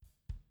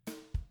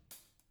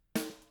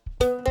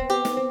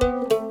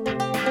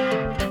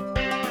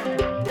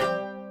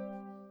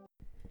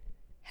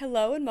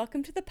Hello and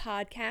welcome to the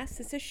podcast.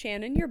 This is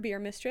Shannon, your beer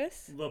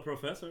mistress. The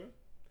professor.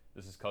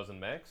 This is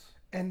Cousin Max.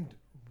 And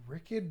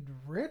Wicked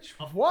Rich?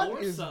 Of What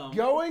course is some.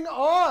 going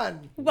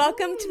on?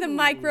 Welcome to the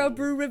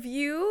Microbrew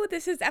Review.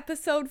 This is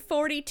episode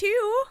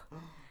 42.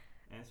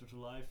 Answer to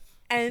life.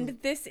 And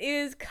this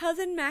is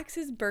Cousin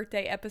Max's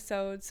birthday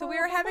episode. So we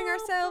are having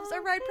ourselves a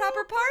right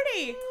proper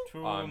party.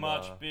 Too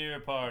much beer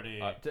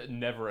party.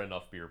 Never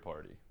enough beer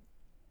party.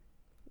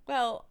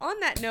 Well, on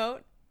that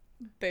note,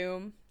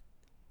 boom.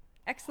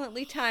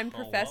 Excellently timed,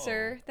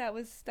 Professor. That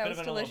was Could've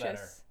been delicious. a little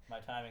better. My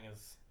timing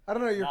is... I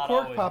don't know, your Not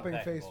cork always popping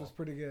impeccable. face was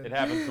pretty good. It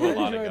happens to a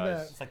lot of enjoyed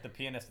guys. It's like the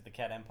pianist at the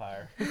Cat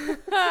Empire.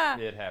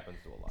 It happens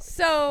to a lot of guys.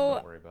 So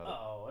Don't worry about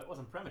Oh, it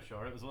wasn't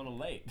premature. It was a little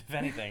late, if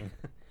anything.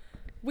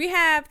 we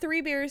have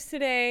 3 beers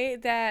today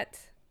that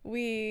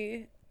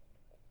I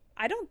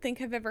don't think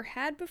have ever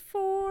had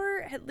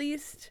before. At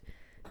least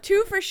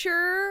 2 for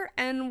sure,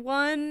 and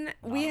 1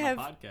 we have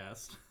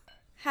podcast.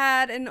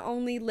 had an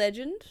only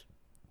legend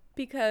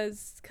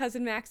because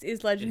Cousin Max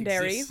is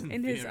legendary Exists in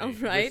in his theory. own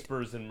it. right.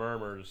 Whispers and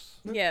murmurs,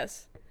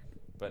 Yes.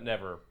 but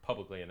never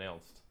publicly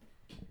announced.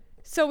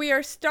 So we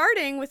are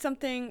starting with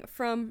something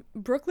from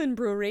Brooklyn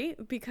Brewery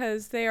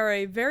because they are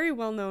a very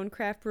well-known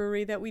craft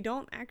brewery that we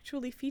don't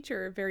actually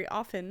feature very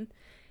often.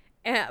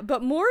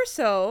 But more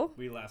so,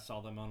 We last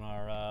saw them on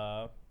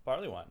our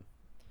barley one.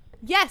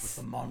 yes.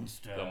 The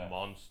monster. The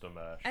Monster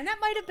Mash. And that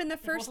might have been the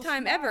first was a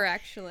time ever, smash.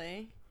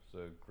 actually. It's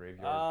a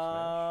graveyard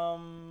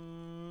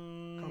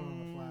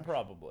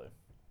Probably.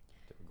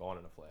 smash. Gone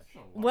in a flash.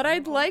 What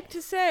I'd like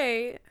to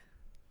say,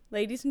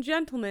 ladies and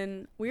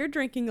gentlemen, we're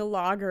drinking a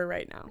lager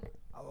right now.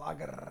 A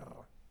lager.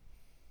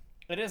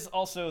 It is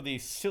also the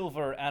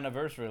silver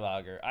anniversary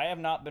lager. I have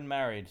not been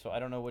married, so I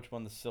don't know which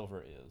one the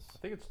silver is. I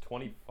think it's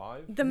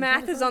 25. The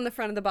math is on the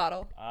front of the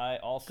bottle. I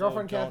also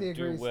Girlfriend don't Kathy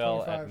do agrees,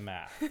 well 25. at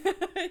math.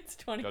 It's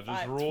 25.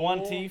 Judges rule.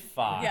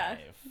 25. Yeah,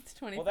 it's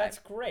 25. Well, that's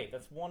great.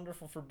 That's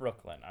wonderful for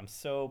Brooklyn. I'm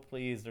so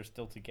pleased they're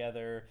still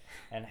together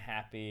and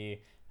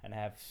happy and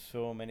have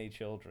so many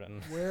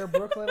children. Where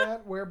Brooklyn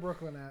at? Where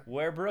Brooklyn at?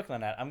 Where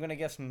Brooklyn at? I'm going to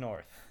guess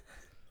north.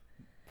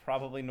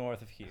 Probably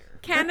north of here.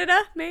 Canada,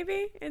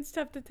 maybe? It's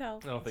tough to tell.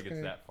 I don't think it's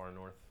Okay. that far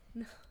north.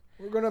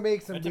 We're going to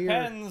make some It beer.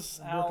 depends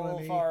how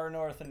Brooklyn-y. far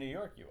north in New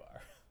York you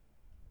are.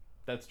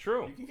 That's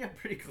true. You can get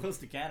pretty close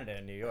to Canada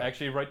in New York.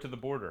 Actually, right to the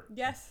border.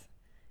 Yes,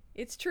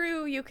 it's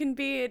true. You can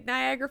be at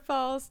Niagara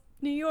Falls,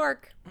 New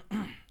York.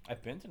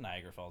 I've been to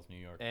Niagara Falls, New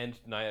York. And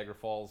Niagara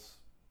Falls,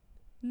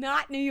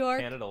 Not New York.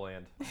 Canada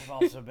land. I've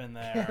also been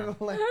there.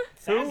 Who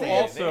Sadly, they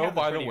also, have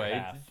the by the prettier way,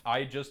 half.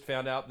 I just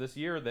found out this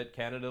year that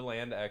Canada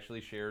Land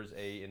actually shares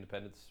a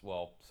Independence,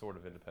 well, sort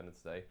of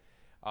Independence Day,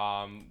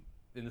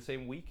 in the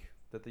same week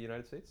that the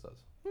United States does.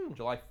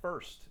 July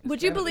 1st. is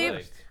Would you Canada believe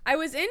Day. I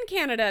was in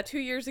Canada 2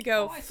 years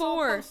ago Oh, I saw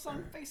for posts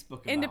on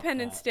Facebook about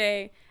Independence that.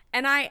 Day,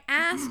 and I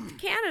asked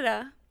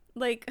Canada,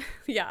 I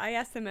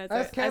asked them as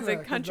Ask a Canada,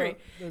 'cause country.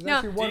 There's No,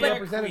 actually one Dear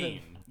representative.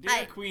 Queen.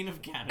 Dear Queen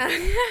of Canada.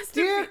 I asked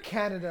Dear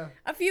Canada.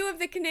 a few of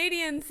the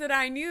Canadians that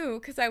I knew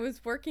because I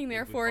was working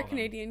there We for a call them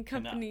Canadian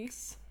company.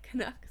 Canucks.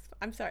 Canucks.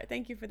 I'm sorry.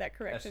 Thank you for that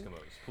correction. Eskimos,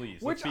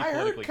 please. Which let's be I heard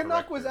politically Canuck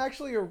correct was here.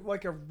 actually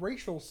a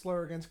racial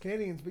slur against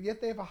Canadians, but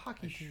yet they have a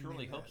hockey I team.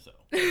 surely named hope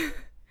that. so.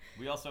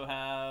 We also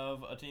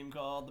have a team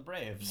called the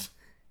Braves.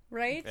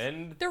 Right?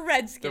 And The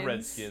Redskins. the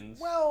Redskins.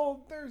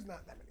 Well, there's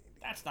not that many Indians.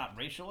 That's not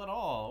racial at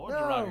all or No.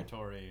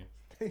 derogatory.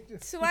 They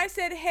just- So I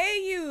said,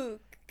 hey, you They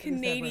just have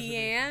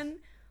Canadian,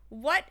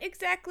 what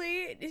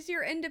exactly is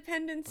your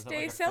Independence Was that Day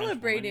like a French woman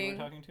celebrating? you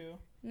were talking to?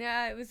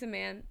 Nah, it was a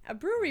man. A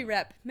brewery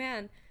rep,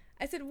 man.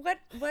 I said, what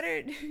are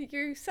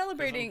you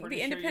celebrating I'm the pretty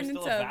sure independence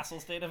you're still a of? vassal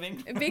state of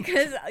England.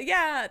 Because,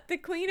 yeah, the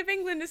Queen of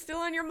England is still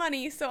on your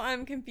money, so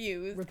I'm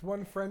confused. with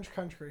one French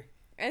country.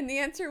 And the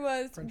answer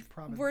was, French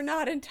province. we're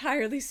not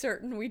entirely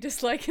certain. We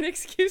just like an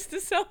excuse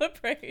to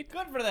celebrate.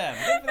 Good for them.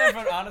 Good for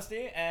them for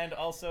honesty, and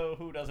also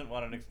who doesn't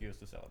want an excuse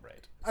to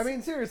celebrate? I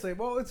mean, seriously.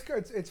 Well, it's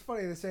good. It's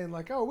funny they're saying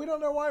like, oh, we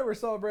don't know why we're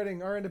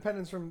celebrating our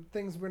independence from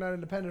things we're not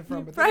independent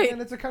from. But then Right.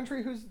 again, it's a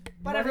country whose But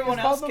money everyone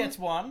is called else the- gets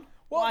one.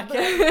 Well, Why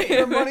their, can't we?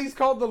 their money's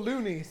called the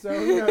loonie, so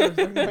who knows?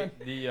 I mean,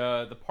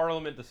 The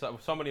Parliament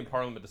somebody in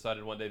Parliament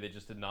decided one day they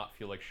just did not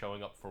feel like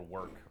showing up for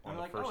work on They're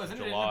the like, 1st oh, of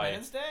isn't it July,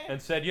 Independence Day?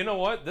 and said, you know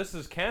what, this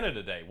is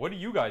Canada Day. What are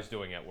you guys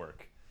doing at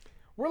work?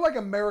 we're like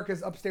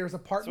America's upstairs So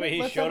apartment. he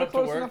Let's showed have a up to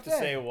close work enough to day.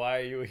 say, why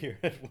are you here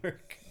at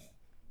work?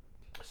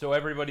 So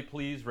everybody,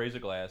 please raise a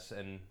glass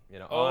and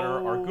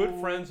honor our good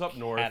friends up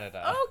north.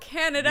 Canada. Oh,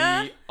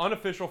 Canada. The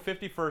unofficial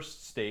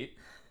 51st state,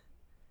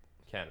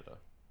 Canada.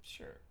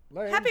 Sure.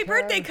 Like, Happy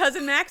birthday,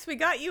 Cousin Max. We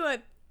got you a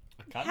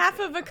half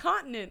of a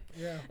continent.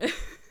 Yeah.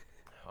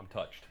 I'm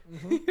touched.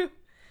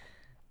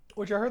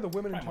 Which I heard the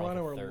women in Probably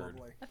Toronto like are a third.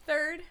 lovely. A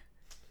third.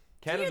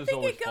 Canada's think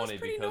always it goes funny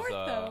pretty because north,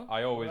 though?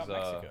 I always What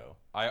about Mexico?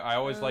 I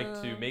always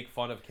like to make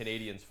fun of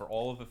Canadians for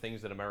all of the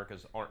things that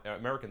Americans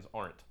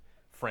aren't.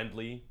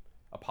 Friendly,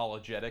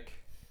 apologetic,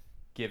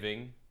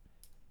 giving.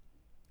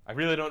 I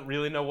really don't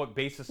know what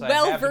basis I have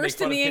to make Well-versed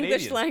fun in of the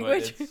English Canadians, but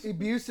language. it's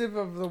Abusive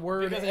of the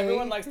word Because A.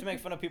 everyone likes to make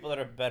fun of people that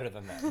are better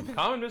than them.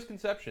 common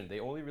misconception. They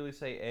only really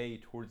say A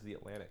towards the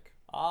Atlantic.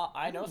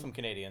 I know some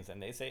Canadians,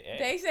 and they say A.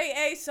 They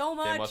say A so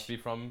much. They must be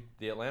from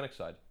the Atlantic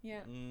side. Yeah.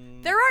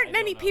 Mm, There I aren't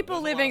don't many know.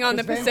 people There's a lot living of on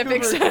the places-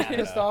 Pacific Vancouver side.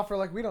 pissed off. We're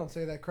like, we don't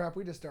say that crap.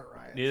 We just start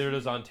riots. Neither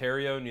does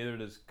Ontario. Neither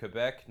does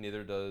Quebec.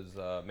 Neither does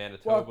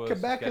Manitoba. Well,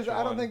 Quebec is.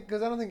 I don't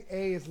Saskatchewan. think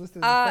A is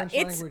listed as a French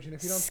it's language, and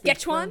if you don't speak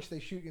Szechuan. French, they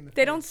shoot you in the face.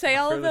 They don't say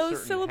all of Fairly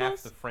those certain Half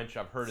syllables. the French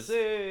I've heard is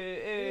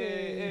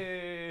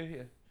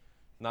eh.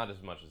 Not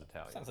as much as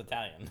Italian. Sounds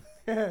Italian.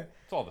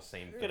 It's all the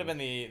same thing. Could have been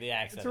the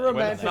accent. It's a When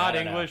romantic- it's not I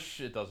don't know. English,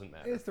 it doesn't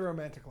matter. It's the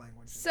romantic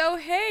language. So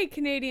hey,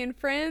 Canadian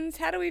friends,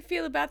 how do we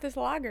feel about this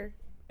lager?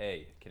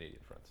 A, Canadian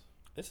friends.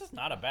 This is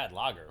not a bad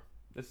lager.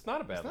 It's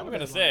not a bad It's not one. I'm a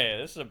gonna bad say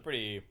this is a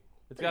pretty.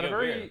 It's pretty got a good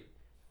very. beer.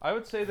 I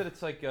would say that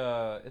it's like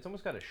it's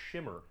almost got a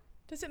shimmer.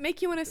 Does it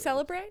make you want to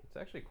celebrate? It's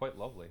actually quite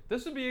lovely.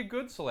 This would be a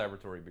good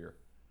celebratory beer.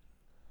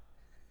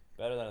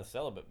 Better than a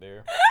celibate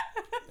beer.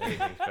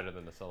 Anything's better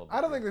than a celibate.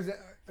 I don't beer. think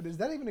does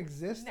that even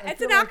exist? I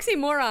It's an feel like-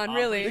 oxymoron,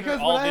 really. Because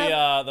all when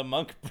I the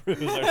monk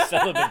brews are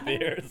celibate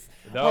beers.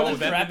 No, All the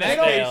that, crap in,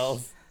 that ales.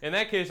 case, in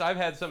that case, I've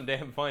had some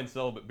damn fine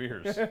celibate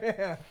beers.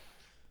 yeah.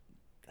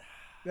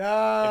 If you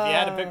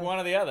had to pick one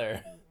or the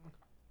other.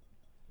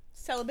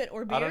 Celibate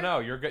or beer? I don't know.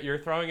 You're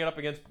throwing it up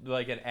against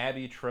like an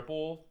Abbey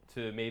triple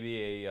to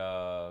maybe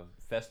a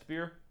Fest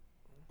beer.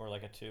 Or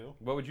like a 2.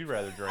 What would you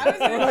rather drink? I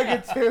was Or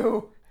like a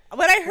 2.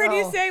 What I heard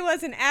you Well- say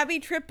was an Abbey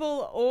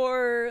triple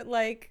or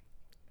like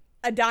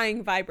a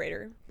dying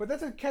vibrator. But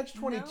that's a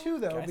catch-22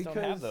 though, Guys because.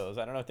 don't have those.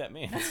 I don't know what that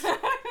means.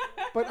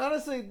 But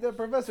honestly, the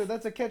professor,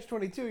 that's a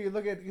catch-22. You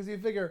look at because you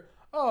figure,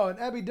 oh, an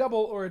Abbey double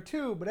or a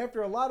 2, but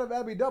after a lot of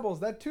Abbey doubles,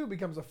 that 2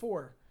 becomes a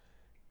 4,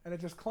 and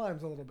it just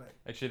climbs a little bit.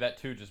 Actually, that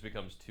 2 just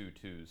becomes 2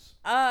 2s.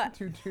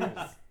 2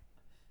 2s.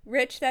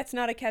 Rich, that's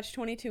not a catch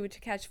 22, it's a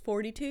catch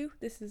 42.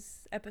 This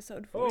is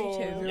episode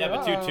 42. Yeah,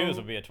 but 2 Uh-oh. 2s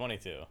would be a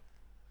 22.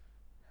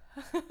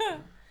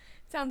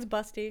 Sounds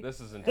busty. This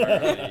is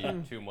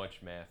entirely too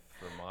much math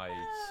for my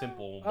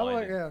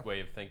simple-minded yeah. way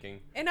of thinking.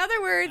 In other I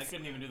words,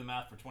 couldn't even do the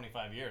math for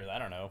 25 years. I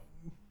don't know.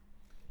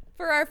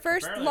 for our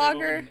first Apparently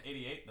lager, in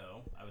 88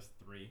 though. I was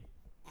 3.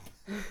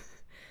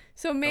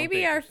 so maybe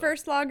date our yourself.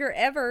 first lager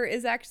ever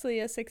is actually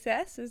a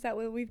success. Is that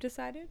what we've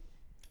decided?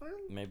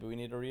 Maybe we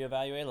need to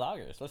reevaluate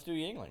lagers. Let's do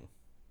Yingling.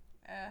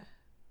 Uh,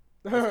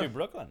 Let's do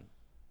Brooklyn.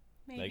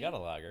 maybe. They got a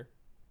lager.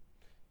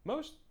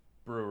 Most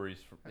breweries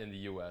in the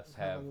U.S.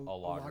 have a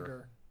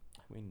lager.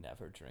 We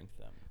never drink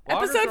them.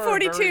 Lagers Episode are a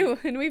 42,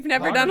 and we've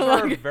never done a Lagers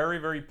are lager. a very,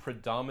 very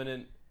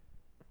predominant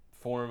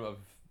form of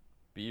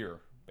beer.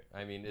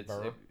 I mean,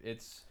 Burr.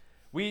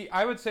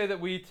 I would say that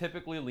we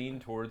typically lean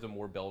towards a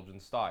more Belgian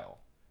style,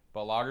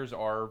 but lagers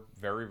are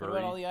very, What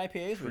about all the very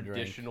IPAs we drink?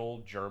 traditional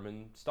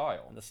German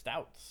style. And the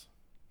stouts.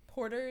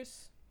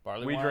 Porters.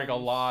 Barley We drink a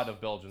wines. lot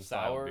of Belgian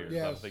style Sours. beers.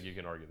 I don't Yes. think you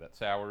can argue that.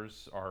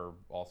 Sours are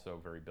also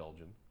very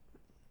Belgian.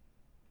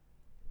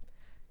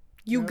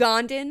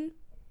 Ugandan.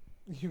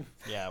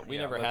 Yeah, we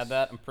Yeah, never let's- had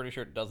that. I'm pretty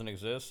sure it doesn't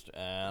exist,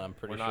 and I'm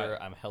pretty We're not-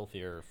 sure I'm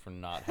healthier for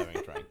not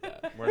having drank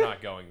that. We're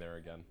not going there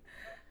again.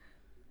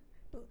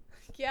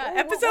 Yeah, What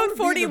episode would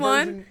be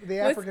 41. The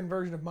African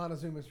version of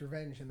Montezuma's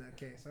Revenge in that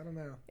case. I don't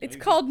know. It's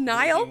called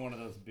Nile. One of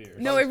those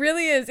beers. No, it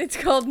really is. It's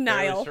called Fairly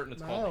Nile. certain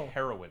it's Nile. called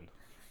heroin.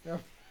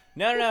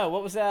 No.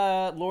 What was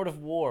that? Lord of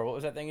War. What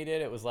was that thing he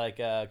did? It was like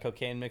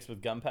cocaine mixed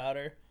with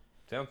gunpowder.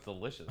 Sounds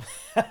delicious.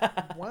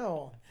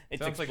 Wow.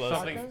 It's Sounds like explosive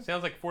something.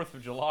 Sounds like 4th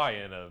of July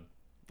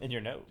in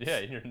your nose.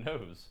 in your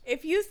nose.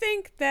 If you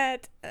think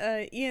that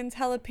Ian's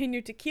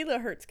jalapeno tequila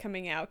hurts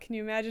coming out, can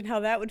you imagine how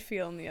that would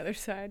feel on the other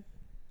side?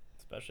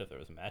 Especially if there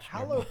was a match.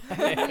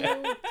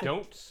 Jalapeno.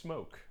 Don't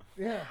smoke.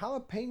 Yeah,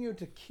 jalapeno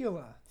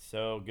tequila.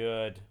 So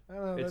good. I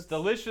don't know. It's that's-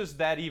 delicious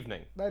that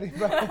evening. that is-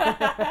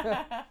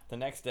 The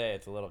next day,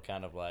 it's a little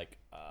kind of like.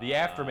 The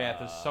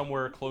aftermath is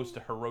somewhere close to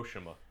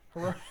Hiroshima.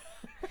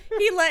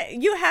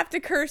 You have to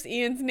curse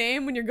Ian's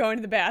name when you're going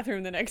to the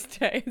bathroom the next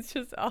day. It's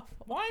just awful.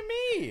 Why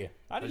me?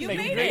 I didn't You make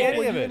made you drink it.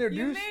 any of You it.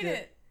 introduced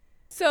it.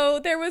 So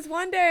there was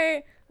one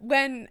day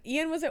when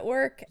Ian was at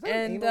work that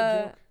an and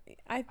anal joke?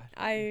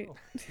 I It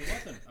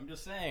wasn't. I'm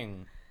just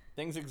saying,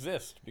 things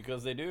exist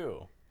because they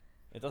do.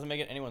 It doesn't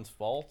make it anyone's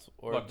fault,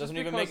 or Look, it doesn't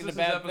just even because make it a this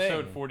bad is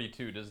episode thing.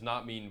 42 does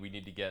not mean we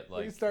need to get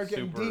like start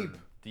getting super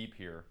deep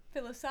here.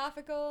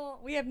 philosophical.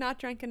 We have not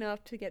drank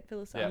enough to get Yeah,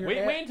 philosophical.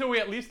 wait until we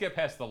at least get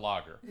past the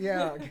lager.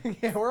 Yeah,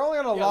 yeah, we're only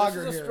on a Yeah,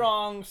 lager this is a here.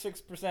 strong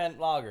 6%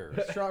 lager.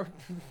 Strong.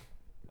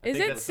 Is think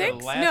it that's the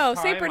 6? last No,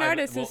 time St. I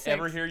Bernardus will is 6.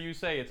 ever hear you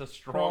say it's a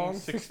strong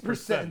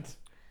 6%.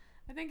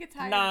 I think it's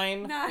higher.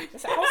 9. 9. How is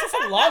this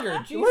a lager?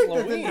 Jeez Wait,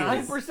 there's a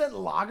Louise. 9%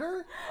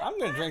 lager? I'm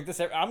gonna drink this.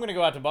 I'm gonna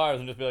go out to bars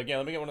and just be like, yeah,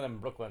 let me get one of them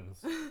Brooklyns.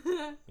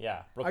 Yeah,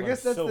 I Brooklyn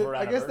guess that's silver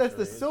I guess that's the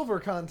anniversaries. silver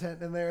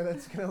content in there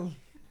that's gonna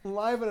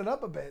liven it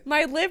up a bit.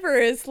 My liver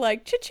is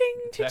like cha-ching,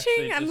 actually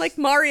cha-ching. I'm just like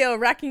Mario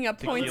racking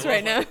up points tequila.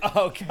 right now.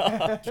 Oh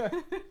god.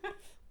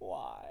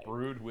 Why?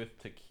 Brewed with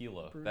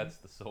tequila. That's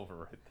the silver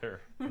right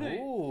there.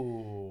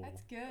 Ooh.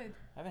 good.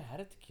 I haven't had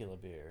a tequila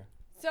beer.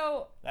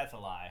 So That's a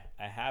lie.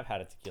 I have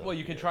had a tequila. Well,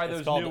 you can beer. try It's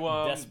those called new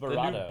the new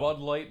Desperado. Bud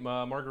Light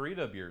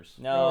margarita beers.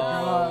 No,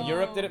 God.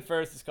 Europe did it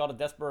first. It's called a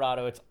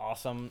Desperado. It's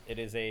awesome. It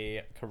is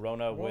a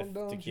Corona Why with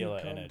don't you tequila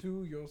in come it.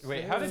 to your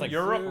Wait, how did It's like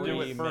Europe do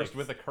free it first mix.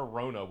 with a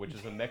Corona, which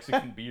is a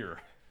Mexican beer?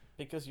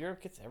 Because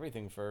Europe gets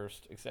everything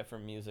first, except for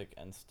music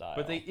and style.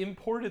 But they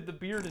imported the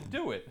beer to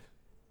do it.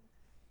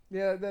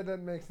 Yeah, that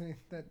doesn't make any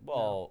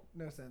Well,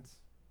 no sense.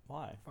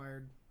 why?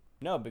 Fired.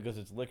 No, because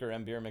it's liquor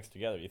and beer mixed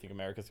together. You think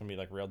America's gonna be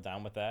like real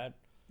down with that?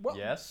 Well,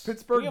 Yes.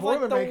 Pittsburgh We have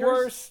like the Boilermakers.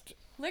 worst.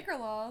 liquor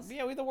laws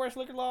Yeah, we have the worst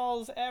liquor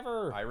laws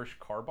ever. Irish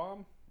car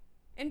bomb?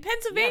 in Yeah,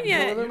 Pennsylvania.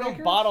 Boiler- you don't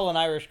Boilermakers? bottle an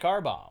Irish car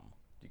bomb.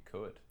 You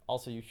could.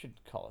 Also, you should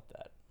call it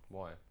that.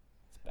 Why?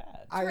 It's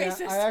bad.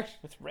 racist. I actually,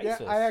 It's racist.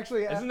 yeah, I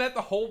actually, Isn't that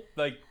the whole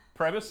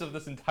premise of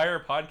this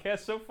entire podcast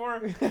so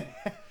far?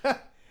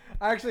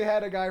 I actually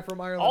had a guy from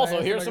Ireland. Also, I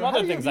asked him, here's I some go, other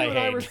 "How do you things view I an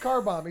hate." Irish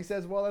car bomb. He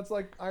says, well, that's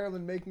like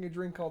Ireland making a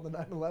drink called the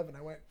 9/11.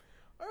 I went,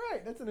 all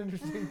right, that's an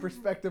interesting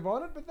perspective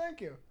on it, but thank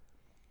you.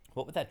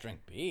 What would that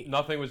drink be?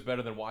 Nothing was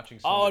better than watching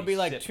Oh, somebody it'd be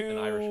like sip an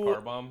Irish two-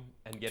 car bomb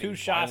and getting 2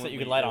 shots that you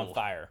could light on violently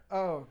fire.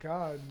 Oh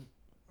God,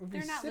 if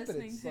They're you not sip it,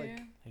 listening it's to like, you.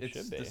 They It's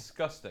should be.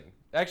 disgusting.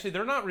 Actually,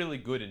 they're not really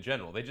good in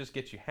general. They just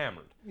get you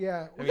hammered. yeah. I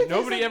Well, mean, they taste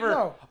nobody like- ever.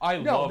 No, I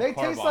no, love they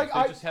car taste bombs. like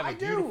They just have I a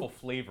do. beautiful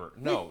flavor.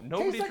 No, They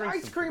nobody taste like drinks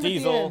ice them. cream at the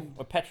Diesel end.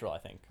 or petrol, I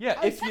think. Yeah,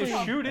 Ice if you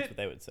cream. shoot That's it, what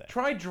they would say.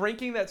 try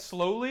drinking that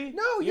slowly.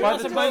 No, You're you By not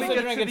the have time supposed you to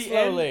get drink to it the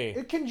end, slowly.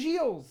 It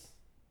congeals.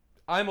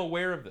 I'm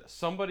aware of this.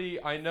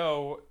 Somebody I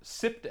know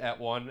sipped at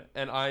one,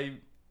 and I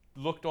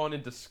looked on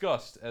in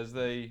disgust as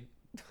they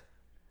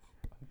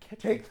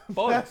Take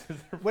bugs. as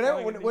they're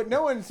Whatever. flying at What me.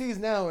 no one sees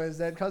now is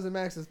that Cousin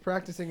Max is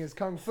practicing his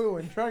kung fu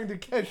and trying to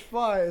catch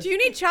flies. Do you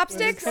need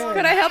chopsticks? With his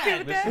Could I help you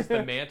with This is that?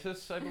 the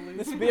mantis, I believe.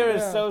 This beer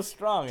is Yeah. so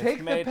strong. It's Take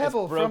the made,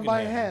 pebble it's from broken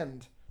my him.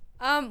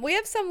 hand. We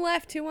have some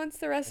left. Who wants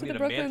the rest I of the need a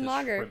Brooklyn mantis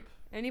Lager? shrimp,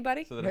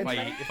 Anybody? so that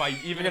if I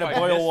even You're if gonna I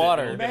boil miss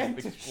water. it, it'll get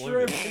Mantis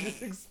exploded. shrimp and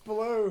just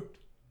explode.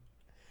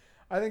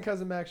 I think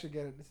Cousin Max should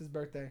get it. It's his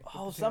birthday.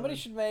 Oh, somebody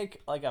should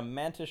make like a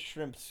mantis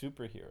shrimp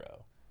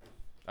superhero.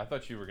 I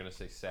thought you were gonna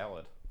say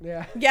salad.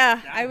 Yeah.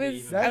 Yeah, I That'd be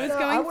was. even I better. was That's not-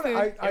 going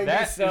wanna- food. I-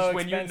 That It's so is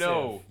when expensive. you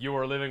know you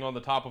are living on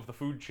the top of the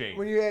food chain.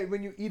 when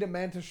you eat a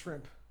mantis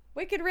shrimp.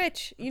 Wicked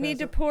Rich, you need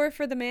to That's pour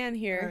for the man All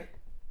here.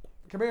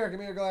 right. Come here. Give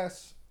me your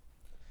glass.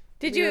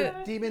 Did Give me you?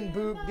 your demon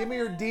boob? Give me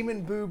your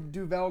demon boob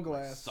Duvel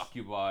glass.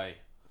 Succubi.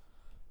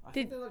 I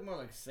think they look more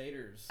like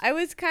satyrs. I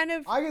was kind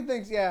of I could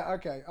think. Yeah.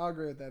 Okay. I'll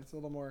agree with that. It's a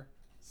little more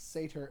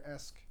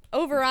satyr-esque.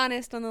 over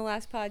honest on the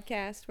last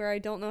podcast where I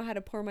don't know how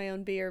to pour my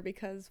own beer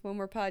because when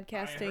we're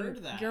podcasting,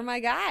 heard that. you're my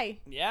guy.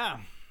 Yeah.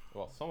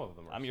 Well, some of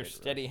them are. I'm your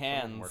satyr-esque, steady some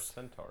of them are hands.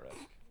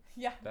 centaur-esque.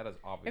 Yeah. That is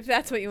obvious. If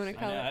that's what you wanna I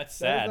call know, it. that's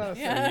That sad is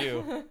for not a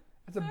you.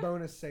 It's a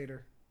bonus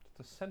satyr.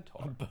 It's a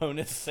centaur. A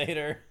bonus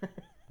satyr.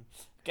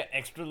 Got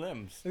extra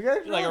limbs. You guys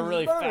You're like a know,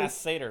 really it's bonus.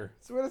 fast satyr.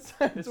 It's what it's.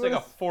 It's like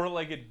a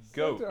four-legged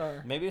goat.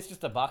 Centaur. Maybe it's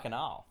just a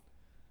bacchanal.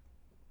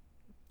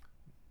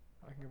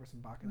 I can give her some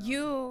bacchanal.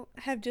 You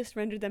have just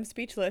rendered them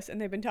speechless and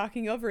they've been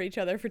talking over each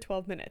other for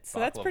 12 minutes. So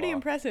that's pretty Baklava.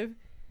 impressive.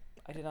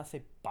 I did not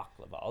say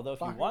baklava. Although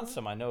if you want Baklava?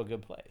 some, I know a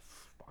good place.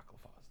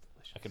 Baklava is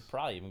delicious. I could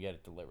probably even get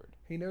it delivered.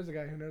 He knows a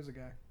guy who knows a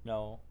guy.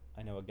 No,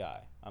 I know a guy.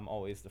 I'm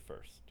always the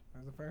first. That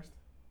was the first.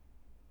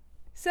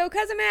 So,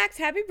 Cousin Max,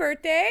 happy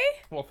birthday.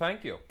 Well,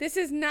 thank you. This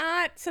is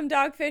not some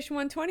Dogfish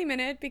 120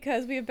 minute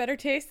because we have better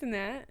taste than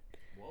that.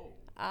 Whoa.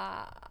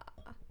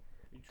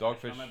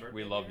 Dogfish,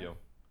 we love you.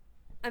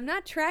 I'm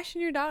not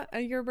trashing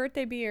your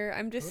birthday beer.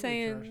 I'm just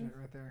Totally trashing saying. it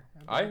right there.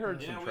 I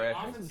heard You some know, we trash.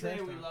 often Some say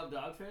trash we talk. love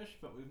Dogfish,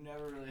 but we've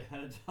never really had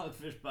a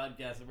Dogfish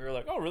podcast, and we were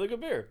like, "Oh, really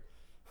good beer."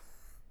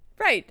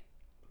 Right.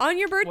 On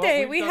your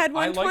birthday, we've we done- had I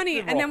like 120 the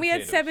and then raw we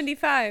had potatoes.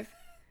 75.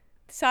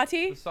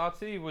 Sati? The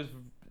satay was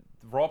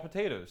raw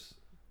potatoes.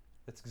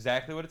 That's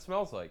exactly what it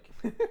smells like.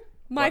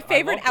 My But I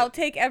favorite loved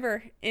outtake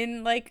ever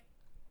in like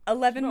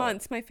 11 Smell it.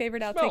 months. My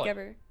favorite Smell outtake it.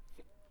 ever.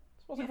 It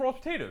smells like raw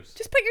potatoes.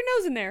 Just put your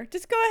nose in there.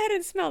 Just go ahead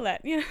and smell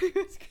that. Yeah,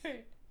 it's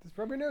great. Just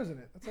rub your nose in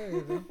it. That's all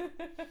you do.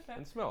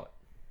 And smell it.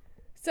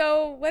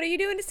 So, what are you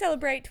doing to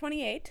celebrate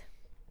 28?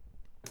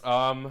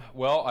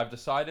 Well, I've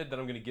decided that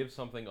I'm going to give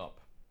something up.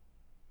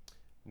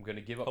 I'm going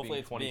to give up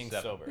Hopefully, being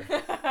it's 27. being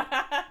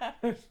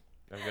sober.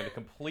 I'm going to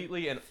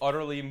completely and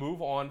utterly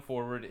move on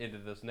forward into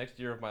this next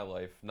year of my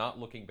life, not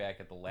looking back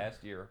at the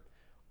last year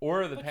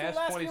or the But your past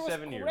last year was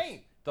 27 years.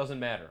 great. Doesn't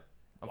matter.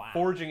 I'm Wow.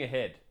 forging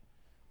ahead.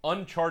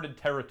 Uncharted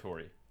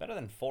territory. Better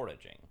than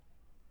foraging.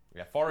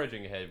 Yeah,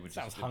 foraging ahead would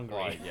Sounds just hungry.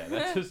 imply-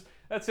 Yeah,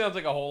 that sounds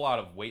like a whole lot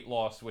of weight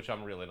loss, which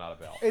I'm really not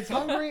about. It's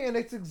hungry and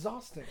it's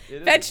exhausting. It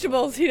is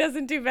Vegetables. He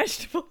doesn't do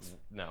vegetables.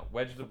 No,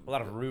 A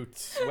lot of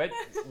roots.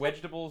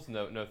 vegetables.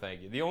 No,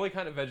 thank you. The only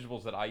kind of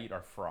vegetables that I eat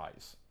are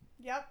fries.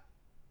 Yep.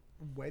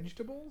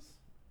 Vegetables?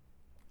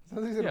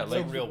 Sounds like Yeah, some like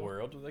real vegetable.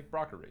 world. Like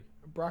broccoli.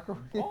 Broccoli.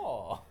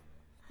 Oh,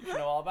 you should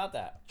know all about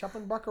that.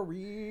 Chopping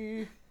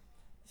broccoli.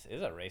 This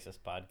is a racist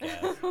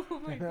podcast. Oh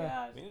my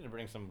gosh. We need to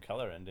bring some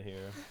color into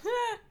here.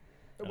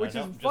 Which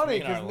is Just funny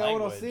making our because no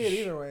one will see it language.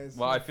 either ways.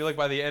 Well, I feel like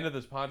by the end of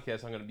this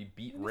podcast, I'm going to be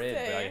beat red,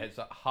 say. as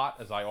hot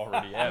as I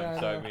already am. Yeah, I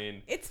So, I know.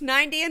 mean, It's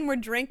 90 and we're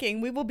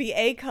drinking. We will be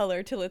A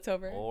color till it's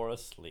over. Or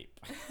asleep.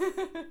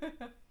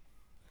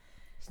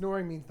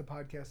 Snoring means the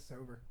podcast is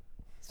over.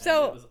 And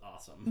So it was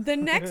awesome. the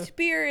next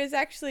beer is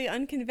actually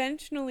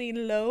unconventionally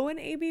low in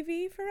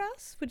ABV for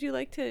us. Would you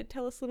like to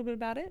tell us a little bit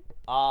about it?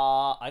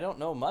 I don't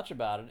know much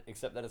about it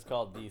except that it's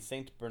called the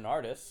Saint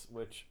Bernardus,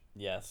 which,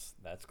 yes,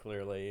 that's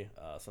clearly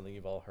something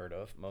you've all heard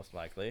of, most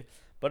likely.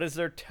 But is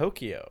there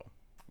Tokyo?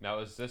 now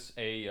is this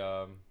a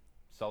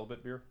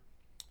celibate beer?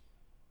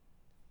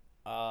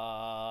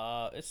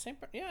 It's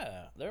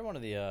yeah, they're one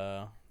of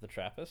the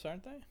Trappists,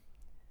 aren't they?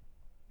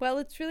 Well,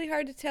 it's really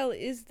hard to tell.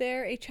 Is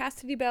there a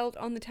chastity belt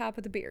on the top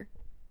of the beer?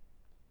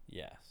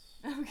 Yes.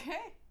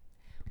 Okay.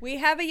 We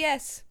have a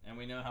yes. And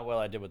we know how well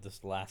I did with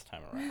this last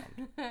time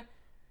around.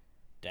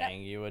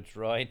 Dang you,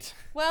 Adroit.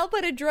 Well,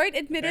 but Adroit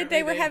admitted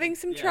they were having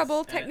some trouble,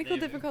 and technical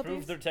they've difficulties.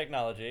 improved their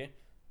technology.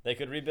 They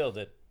could rebuild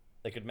it.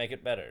 They could make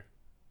it better.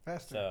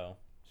 Faster. So,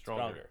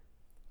 Stronger.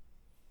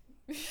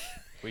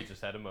 We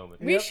just had a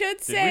moment. We Yep. should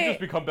Did we say, just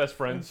become best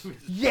friends?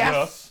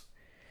 Yes!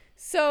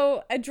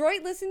 so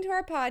Adroit listened to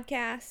our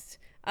podcast.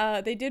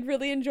 They did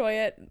really enjoy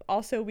it.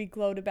 Also, we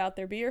glowed about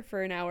their beer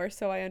for an hour,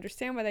 so I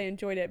understand why they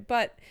enjoyed it.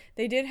 But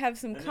they did have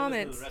some And they listened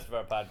comments. to the rest of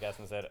our podcast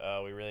and said,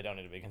 "Oh, we really don't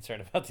need to be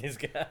concerned about these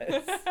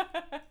guys."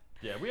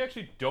 Yeah, we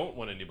actually don't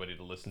want anybody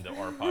to listen to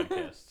our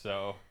podcast,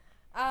 so...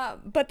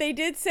 But they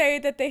did say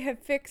that they have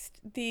fixed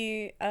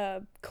the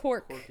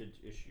cork Corkage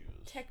issues.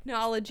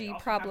 technology They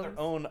also problems. have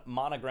their own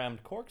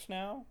monogrammed corks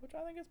now, which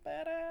I think is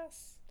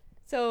badass.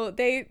 So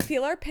they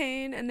feel our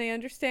pain and they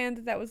understand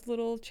that that was a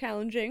little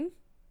challenging.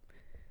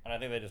 And I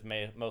think they just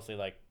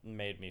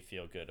made me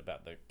feel good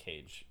about the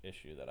cage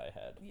issue that I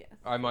had. Yes.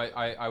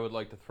 I would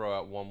like to throw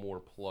out one more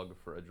plug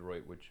for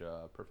Adroit, which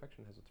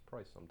perfection has its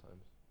price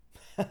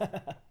sometimes.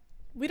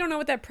 We don't know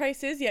what that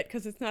price is yet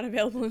because it's not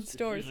available in It's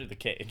stores. usually the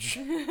cage.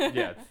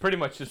 Yeah, pretty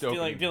much just dealing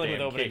opening with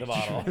the opening the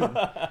damn bottle.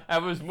 cage.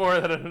 That was more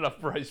than enough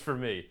price for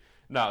me.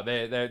 No,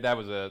 that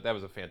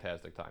was a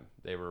fantastic time.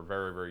 They were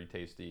very, very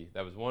tasty.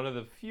 That was one of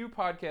the few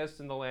podcasts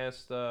in the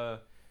last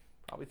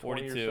probably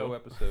 40 or 42. so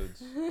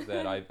episodes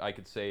that I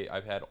could say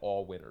I've had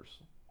all winners.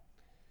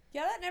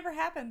 Yeah, that never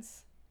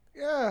happens.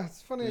 Yeah,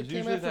 it's funny. There's It came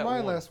usually after that my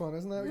one. last one.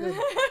 Isn't that good?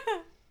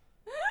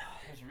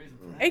 There's a reason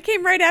for that. It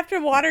came right after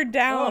Watered Oh,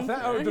 Down.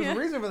 there's Yeah. a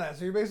reason for that.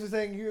 So you're basically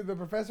saying the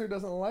professor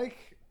doesn't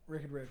like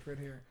Rick and Rich right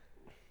here.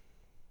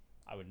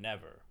 I would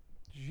never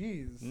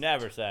Jeez.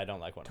 say I don't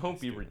like one of my Don't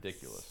be students.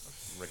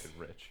 ridiculous, Rick and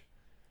Rich.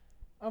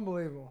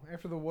 Unbelievable.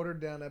 After the watered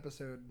down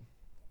episode,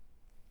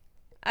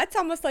 That's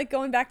almost like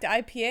going back to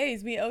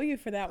IPAs. We owe you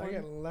for that I one.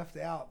 get left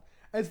out.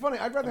 It's funny.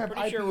 I'd rather I'm have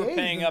pretty IPAs sure we're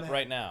paying than up that.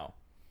 right now.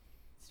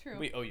 It's true.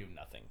 We owe you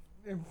nothing.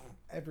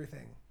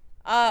 Everything.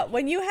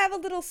 When you have a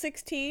little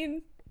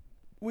 16,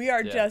 we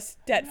are Yeah.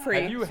 just debt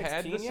free. Have you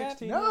had 16 the yet?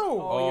 16?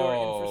 No. Oh, you're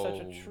in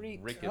for such a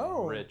treat. Rick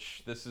Oh. and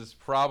Rich. This is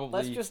probably...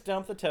 Let's just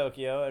dump the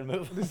Tokyo and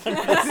move. Let's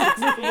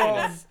move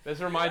on. This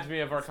reminds me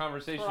of our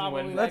conversation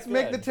Probably when... that Let's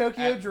make the good.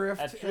 Tokyo At-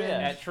 drift. at Tria.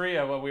 and- At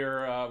Tria, when we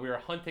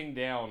were hunting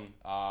down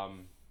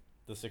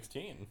The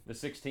 16. the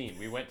 16.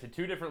 We went to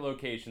two different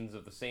locations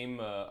of the same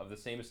Oh,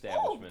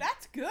 establishment,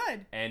 that's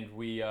good. and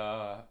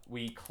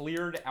we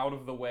cleared out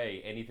of the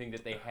way anything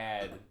that they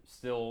had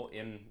still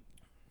in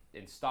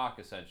stock,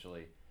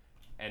 essentially,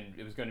 and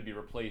it was going to be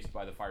replaced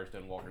by the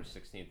Firestone Walker's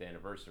 16th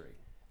anniversary.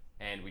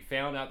 And we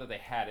found out that they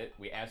had it.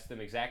 We asked them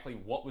exactly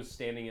what was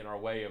standing in our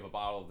way of a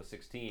bottle of the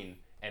 16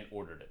 and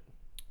ordered it,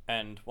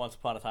 And once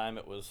upon a time,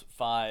 it was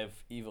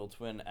 5 evil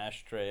twin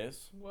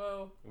ashtrays.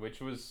 Whoa.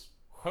 which was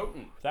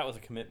potent. That was a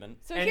commitment.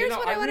 So And here's you know,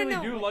 what I want to really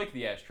know. do like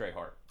the ashtray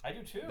heart. I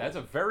do too. That's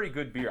a very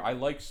good beer. I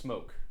like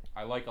smoke.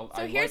 I like a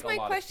So here's my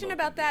question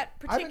about that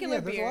particular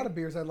there's beer. a lot of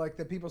beers I like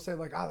that people say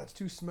like, that's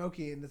too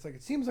smoky, and it's like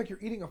it seems like you're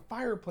eating a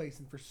fireplace,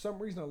 and for some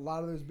reason, a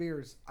lot of those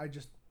beers, I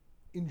just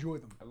enjoy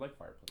them. I like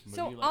fireplace.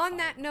 So do you like on fire?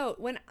 that note,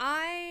 when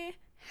I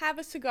have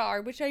a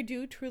cigar, which I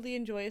do truly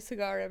enjoy a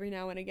cigar every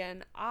now and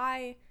again,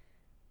 I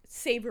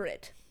savor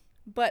it.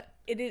 But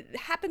it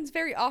happens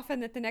very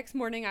often that the next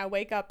morning I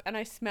wake up and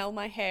I smell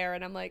my hair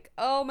and I'm like,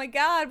 oh my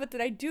God, what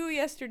did I do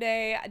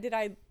yesterday? Did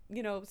I,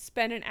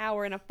 spend an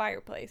hour in a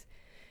fireplace?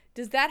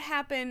 Does that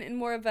happen in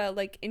more of a,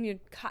 like, in your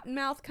cotton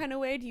mouth kind of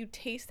way? Do you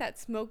taste that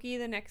smoky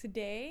the next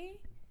day?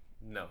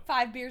 No.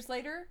 5 beers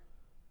later?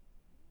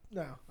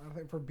 No, I don't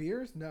think for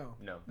beers, no.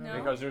 No. No?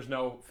 Because there's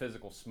no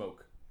physical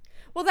smoke.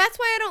 Well, that's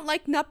why I don't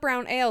like nut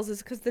brown ales,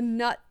 is because the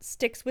nut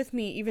sticks with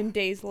me even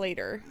days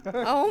later.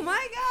 Oh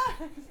my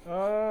God!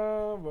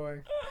 Oh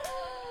boy.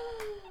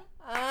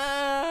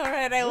 All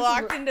right, I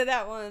walked into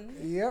that one.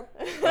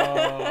 Yep.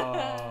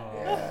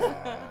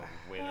 Oh.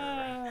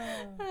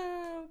 Winner.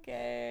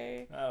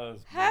 Okay. That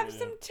was Have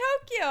some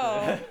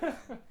brilliant. Tokyo.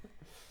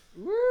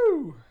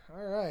 Woo!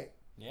 All right.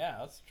 Yeah,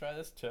 let's try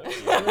this too.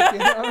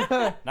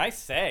 Yeah.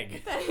 Nice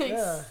seg. Thanks.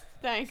 Yeah.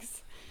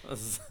 Thanks.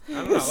 This I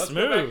don't know. Let's go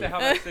back smooth. to how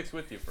that sticks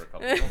with you for a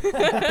couple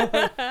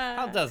minutes.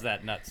 How does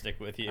that nut stick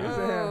with you? Does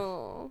it have?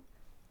 Oh.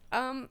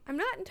 I'm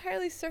not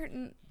entirely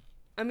certain.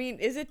 I mean,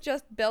 is it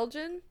just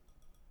Belgian?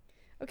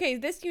 Okay,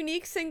 this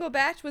unique single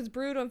batch was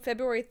brewed on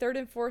February 3rd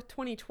and 4th,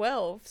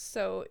 2012,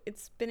 so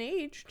it's been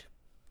aged.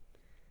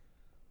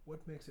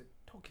 What makes it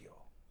Tokyo?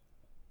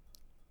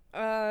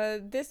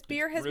 This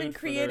beer has been brewed for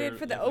created their-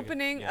 for the like a-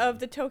 opening yeah. of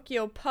the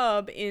Tokyo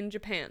pub in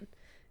Japan.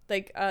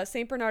 Like,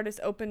 St. Bernardus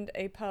opened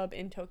a pub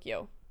in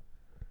Tokyo.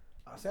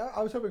 See,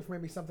 I was hoping for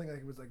maybe something like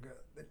it was like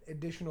an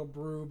additional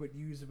brew, but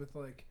used with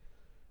like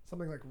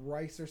something like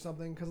rice or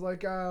something. Because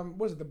like,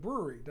 what is it? The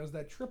brewery does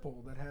that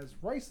triple that has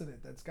rice in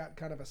it. That's got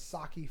kind of a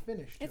sake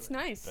finish to It's it.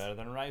 nice. Better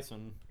than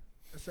ricin.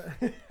 So,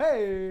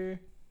 hey,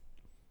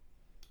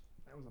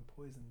 that was a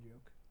poison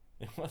joke.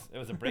 It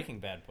was a Breaking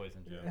Bad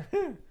poison joke.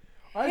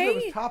 I thought it Hey.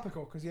 was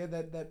topical because you had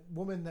that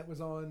woman that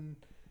was on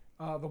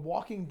The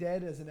Walking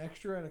Dead as an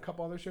extra and a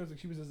couple other shows. Like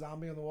she was a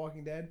zombie on The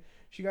Walking Dead.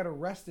 She got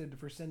arrested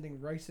for sending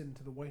ricin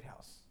to the White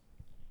House.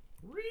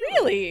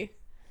 Really?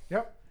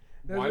 Yep.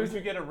 Why would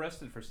you get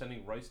arrested for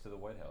sending rice to the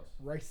White House?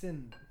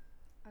 Ricin?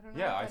 I don't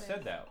know. Yeah, I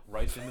said that.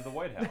 Rice into the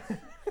White House.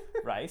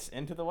 Rice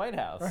into the White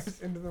House. Rice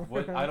into the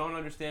What? I don't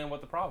understand what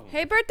the problem is.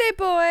 Hey, birthday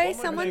boy!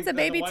 Someone's a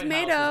baby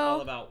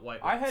tomato. About white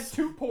I had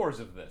 2 pours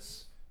of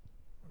this.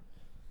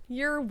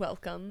 You're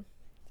welcome.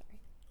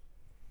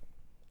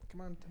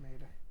 Come on,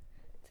 tomato.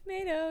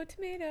 Tomato, Doesn't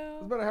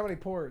tomato. matter how many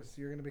pours,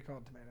 you're going to be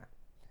called tomato.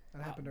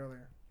 That happened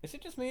earlier. Is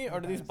it just me, or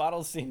do these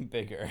bottles seem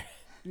bigger?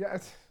 Yeah,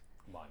 it's...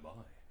 My.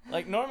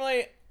 Like,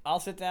 normally, I'll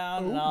sit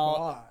down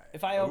and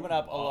if I open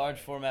up a my. large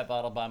format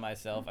bottle by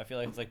myself, I feel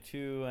like it's like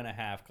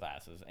 2.5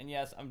 glasses. And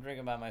yes, I'm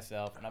drinking by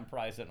myself, and I'm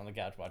probably sitting on the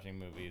couch watching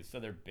movies, so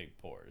they're big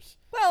pours.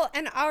 Well,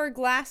 and our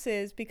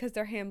glasses, because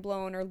they're hand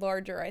blown, are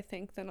larger, I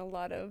think, than a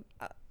lot of.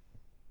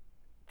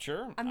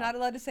 Sure. I'm not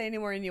allowed to say any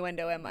more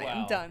innuendo, am I? I'm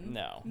Well, done.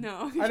 no.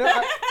 No. I,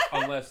 know,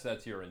 Unless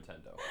that's your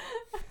Nintendo.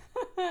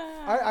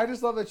 I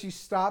just love that she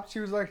stopped. She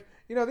was like,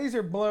 these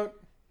are blown.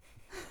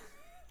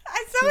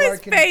 I saw Do I his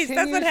face. That's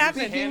continue what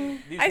happened. speaking?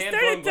 These I hand-blown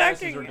started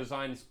glasses talking. are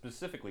designed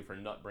specifically for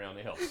nut brown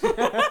ales.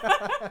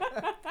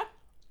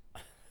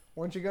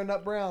 Once you go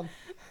nut brown.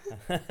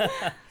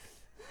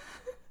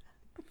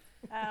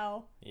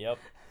 Ow. Yep.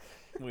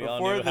 We all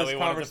Before knew how this we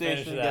wanted to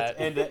finish conversation that.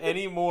 gets into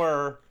any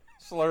more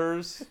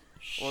slurs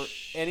or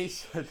any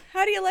such...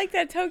 How do you like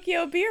that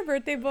Tokyo beer,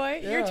 birthday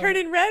boy? You're Yeah.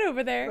 turning red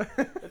over there.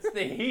 It's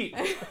the heat.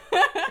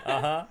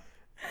 Uh-huh.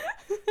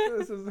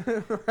 This is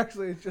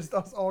actually it's just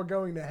us all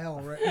going to hell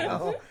right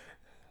now.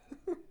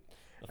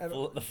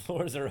 The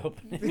floors are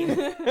opening.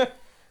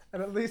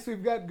 And at least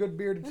we've got good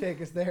beer to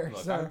take us there.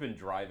 Look, so. I've been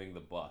driving the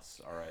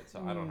bus, all right,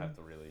 so I don't have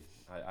to really...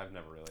 I've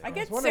never really... I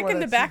get wondering sick why in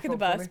the that back seat of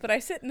the felt bus, funny. but I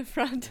sit in the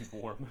front.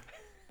 warm.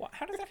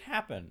 How does that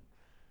happen?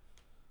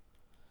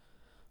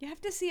 You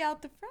have to see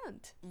out the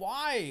front.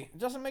 Why? It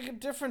doesn't make a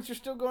difference. You're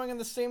still going in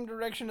the same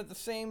direction at the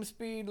same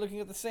speed, looking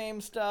at the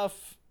same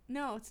stuff.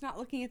 No, it's not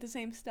looking at the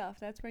same stuff.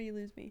 That's where you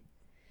lose me.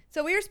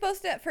 So we were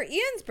supposed to, for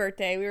Ian's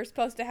birthday, we were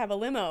supposed to have a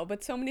limo,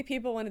 but so many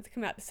people wanted to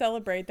come out to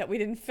celebrate that we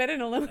didn't fit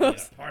in a limo.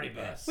 Party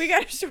bus. We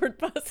got a short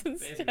bus Basically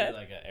instead,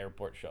 like an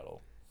airport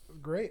shuttle.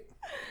 Great.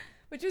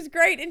 which was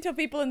great until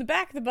people in the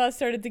back of the bus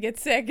started to get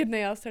sick and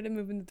they all started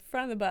moving to the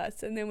front of the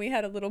bus. And then we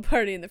had a little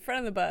party in the front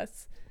of the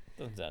bus.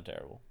 Doesn't sound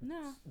terrible.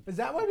 No. Is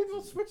that why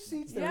people switch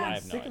seats? They're Yeah. I not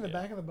have no sick in the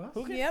idea. back of the bus?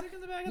 Who gets Yep. sick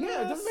in the back of the Yeah,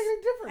 it bus? doesn't make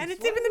any difference. And it's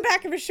What? even the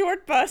back of a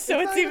short bus, so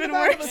it's not even even the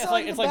back of worse.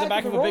 a- It's like the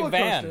back of a big roller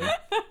van.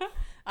 coaster.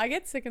 I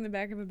get sick in the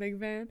back of a big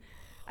van.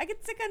 I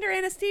get sick under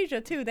anesthesia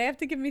too. They have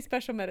to give me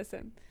special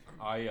medicine.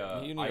 You need I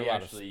a lot of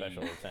actually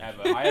special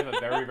attention. I have a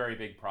very, very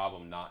big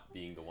problem not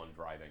being the one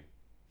driving.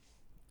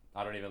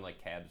 I don't even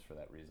like cabs for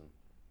that reason.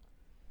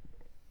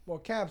 Well,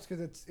 cabs,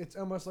 because it's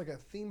almost like a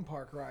theme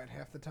park ride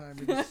half the time.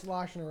 You're just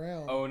sloshing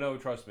around. Oh no,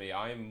 trust me,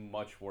 I'm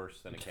much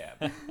worse than a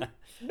cab.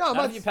 no, How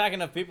but do you pack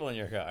enough people in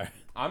your car?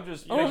 I'm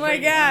just. Oh my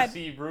God.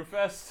 See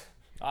Brewfest.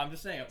 I'm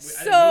just saying.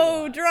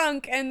 So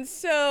drunk and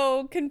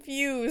so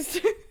confused.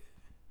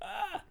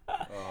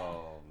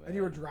 Oh man. and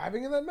you were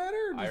driving in that matter?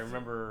 or I just-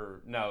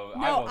 remember no. No,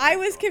 wasn't I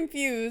was drunk.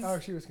 confused. Oh,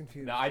 she was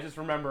confused. No, I just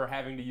remember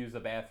having to use the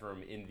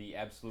bathroom in the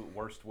absolute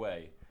worst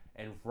way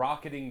and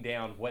rocketing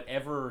down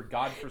whatever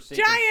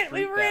godforsaken Giant. We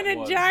street were that in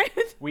a was.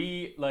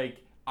 giant.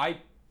 I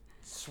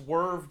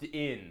swerved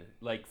in,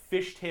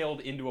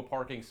 fishtailed into a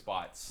parking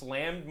spot,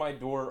 slammed my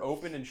door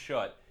open and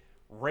shut,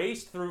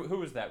 raced through. Who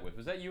was that with?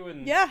 Was that you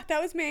and? Yeah,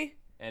 that was me.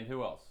 And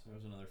who else? There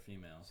was another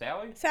female.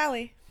 Sally?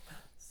 Sally.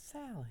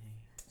 Sally.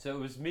 So it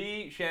was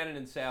me, Shannon,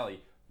 and Sally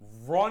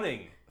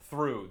running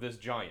through this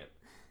giant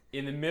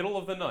in the middle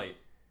of the night.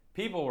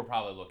 People were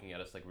probably looking at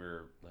us like we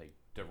were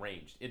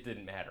deranged. It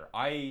didn't matter.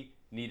 I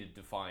needed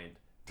to find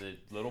the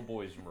little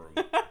boy's room.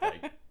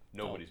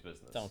 Nobody's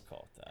business. Don't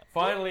call it that.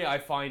 Finally, I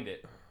find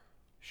it.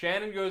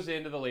 Shannon goes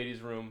into the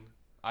ladies' room.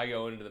 I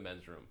go into the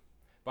men's room.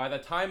 By the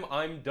time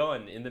I'm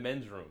done in the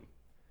men's room,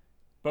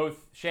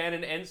 both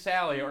Shannon and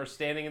Sally are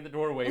standing in the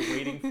doorway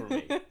waiting for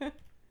me.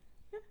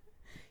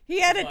 He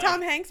had a Wow.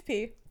 Tom Hanks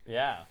pee.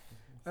 Yeah.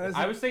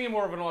 I was thinking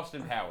more of an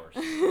Austin Powers.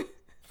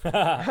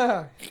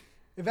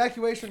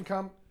 Evacuation,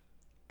 come.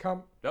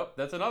 Nope,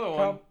 that's another one.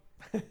 Come.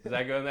 Does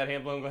that go in that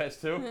hand-blown glass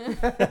too?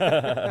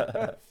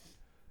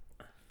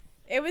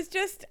 It was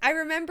just, I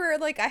remember,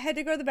 like, I had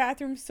to go to the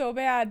bathroom so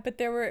bad, but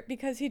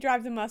because he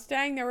drives a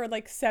Mustang, there were,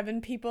 like,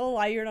 7 people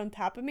layered on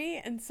top of me,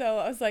 and so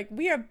I was like,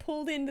 we are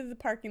pulled into the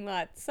parking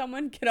lot.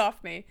 Someone get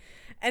off me.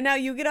 And now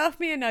you get off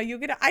me, and now you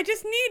get off. I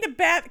just need a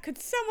bath. Could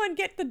someone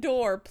get the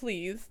door,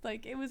 please?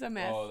 Like, it was a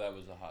mess. Oh, that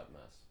was a hot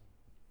mess.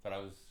 But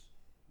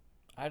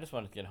I just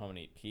wanted to get home and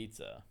eat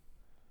pizza.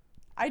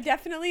 I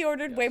definitely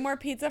ordered way more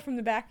pizza from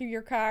the back of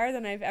your car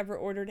than I've ever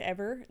ordered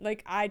ever.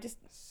 Like,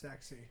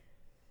 Sexy.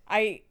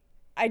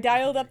 I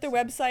dialed up their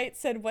website,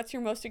 said, "What's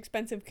your most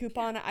expensive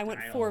coupon?" I went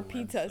 4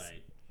 pizzas.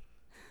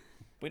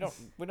 We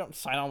don't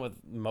sign on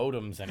with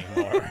modems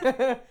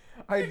anymore.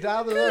 I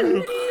dialed it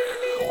up.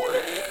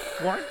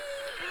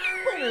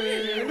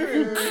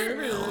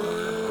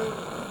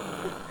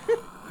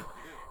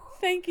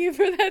 Thank you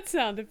for that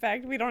sound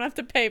effect. We don't have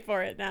to pay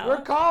for it now.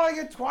 We're calling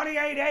it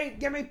 28.8.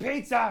 Give me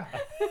pizza.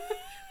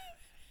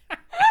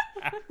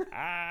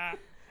 I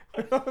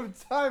don't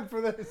have time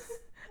for this.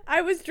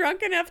 I was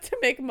drunk enough to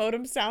make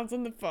modem sounds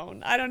on the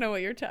phone. I don't know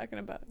what you're talking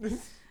about.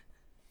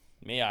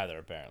 Me either,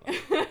 apparently.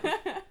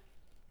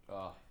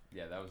 oh,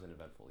 yeah, that was an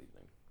eventful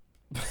evening.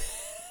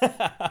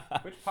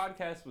 Which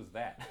podcast was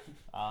that?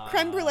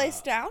 Creme brulee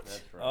stout.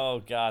 That's right. Oh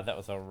God, that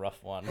was a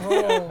rough one.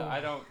 Oh. I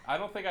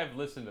don't think I've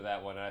listened to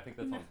that one, and I think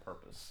that's on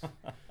purpose.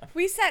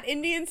 We sat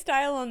Indian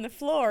style on the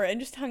floor and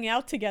just hung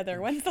out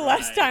together. When's the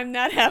last time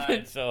that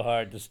happened? It's so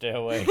hard to stay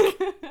awake.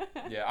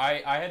 Yeah,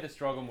 I had to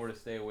struggle more to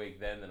stay awake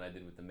then than I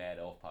did with the Mad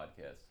Elf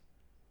podcast.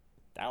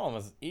 That one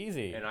was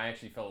easy. And I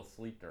actually fell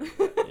asleep during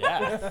that.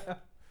 Yeah.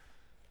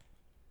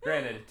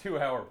 Granted, a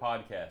 2-hour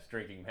podcast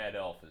drinking Mad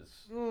Elf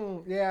is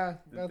Yeah,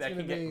 that's that gonna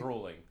can be. get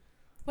grueling,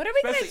 What are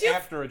we going to especially do?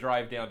 after a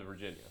drive down to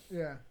Virginia.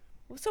 Yeah.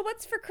 So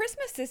what's for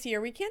Christmas this year?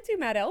 We can't do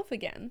Mad Elf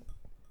again.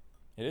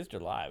 It is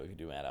July. We could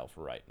do Mad Elf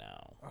right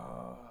now.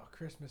 Oh,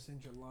 Christmas in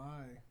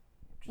July.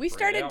 We bring it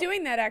started out.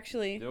 doing that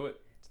actually Do it.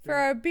 for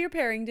our beer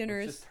pairing Let's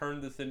dinners. just turn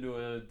this into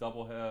a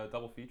double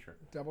feature.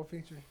 Double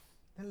feature.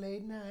 The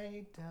late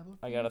night double feature.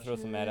 I gotta throw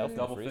some Mad Elf in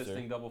the Double freezer.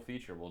 fisting, double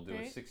feature. We'll do a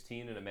Right.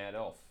 16 and a Mad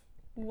Elf.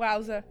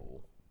 Wowza. Oh.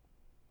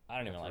 I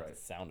don't even That's like right. the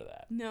sound of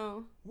that.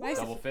 No. What?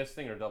 Double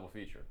fisting or double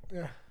feature?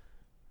 Yeah.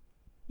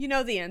 You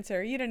know the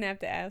answer. You didn't have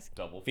to ask.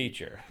 Double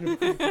Feature.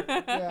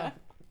 Yeah.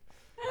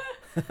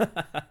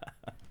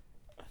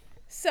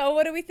 So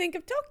what do we think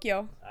of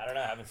Tokyo? I don't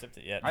know. I haven't sipped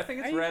it yet. I think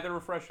it's Are you- rather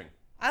refreshing.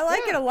 I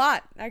like it a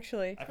lot,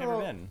 actually. I've never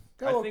Oh. been.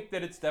 I think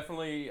that it's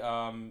definitely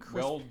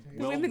well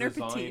The women are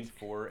designed petite.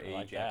 for a I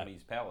like that.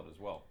 Japanese palate as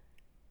well.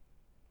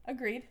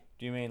 Agreed.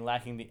 Do you mean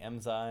lacking the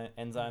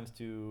enzymes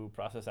to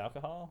process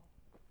alcohol?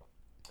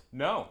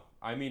 No,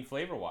 I mean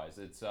flavor-wise,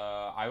 it's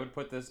I would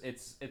put this.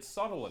 It's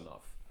subtle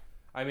enough.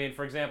 I mean,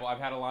 for example, I've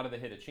had a lot of the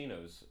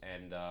Hitachinos,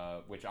 and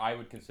which I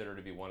would consider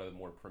to be one of the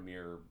more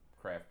premier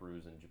craft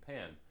brews in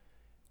Japan,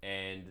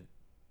 and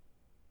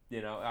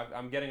you know,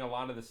 I'm getting a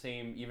lot of the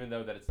same, even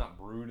though that it's not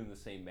brewed in the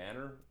same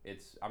manner.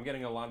 I'm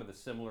getting a lot of the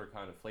similar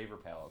kind of flavor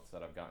palettes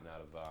that I've gotten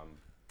out of. I'm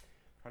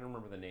trying to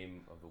remember the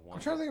name of the one.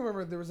 I'm trying to think.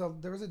 Remember,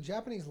 there was a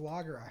Japanese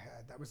lager I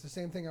had that was the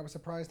same thing. I was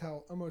surprised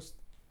how almost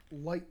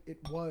light it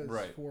was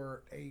Right.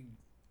 for a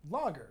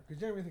lager.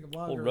 Because generally think of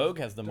lager. Well, as Rogue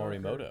has the darker.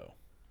 Morimoto,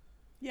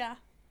 Yeah.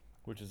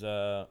 which is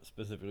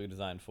specifically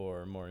designed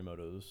for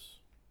Morimoto's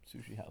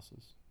sushi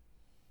houses.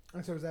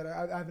 And so is that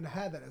I haven't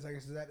had that. I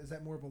guess is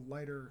that more of a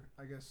lighter?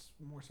 I guess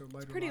more so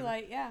lighter. Pretty lager?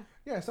 light, yeah.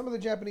 Yeah, some of the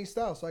Japanese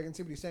styles. So I can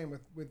see what he's saying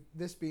with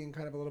this being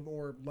kind of a little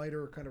more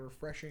lighter, kind of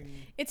refreshing.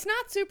 It's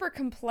not super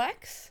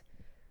complex,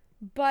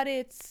 but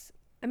it's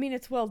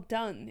well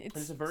done.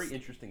 It's a very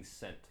interesting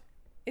scent.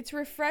 It's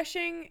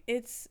refreshing.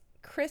 It's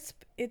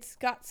crisp. It's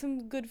got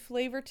some good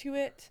flavor to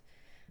it.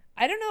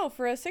 I don't know,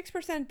 for a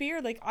 6%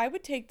 beer, like I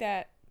would take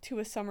that to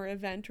a summer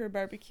event or a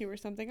barbecue or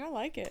something. I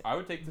like it. I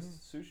would take this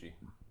to sushi.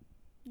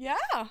 Yeah,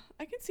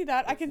 I can see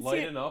that. I can It's see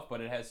light it. enough,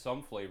 but it has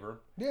some flavor.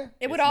 Yeah.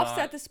 It would It's offset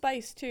not- the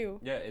spice too.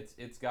 Yeah,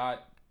 it's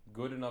got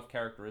good enough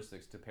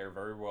characteristics to pair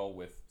very well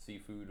with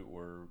seafood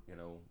or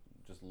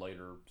just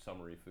lighter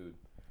summery food.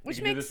 Which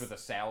you could do makes- this with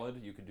a salad.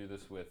 You could do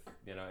this with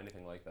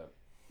anything like that.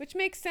 Which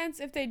makes sense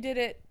if they did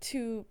it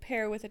to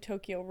pair with a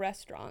Tokyo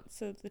restaurant.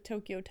 So the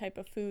Tokyo type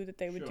of food that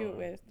they would do it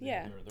with.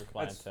 Yeah. Their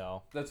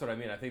clientele. That's what I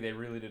mean. I think they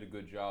really did a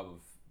good job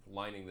of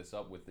lining this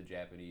up with the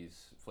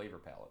Japanese flavor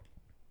palette.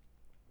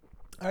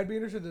 I'd be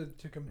interested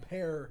to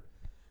compare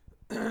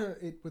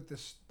it with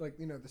this,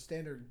 the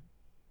standard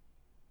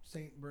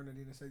Saint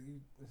Bernardino. Is that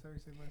how you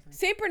say the last name?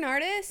 St.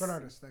 Bernardus,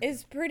 Bernardus, thank you.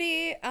 is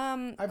pretty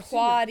seen it.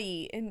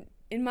 quaddy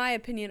in my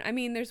opinion. I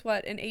mean, there's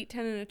an 8,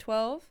 10, and a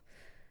 12.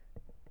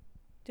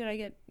 Did I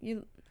get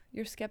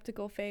your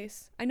skeptical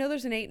face? I know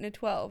there's an 8 and a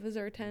 12. Is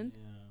there a 10?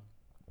 Yeah.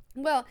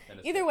 Well, And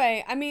a either 6.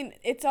 way, I mean,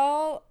 it's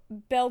all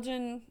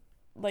Belgian,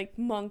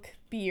 monk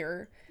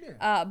beer.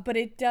 Yeah. But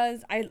it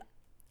does,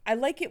 I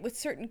like it with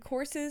certain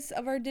courses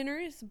of our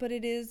dinners, but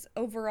it is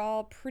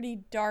overall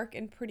pretty dark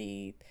and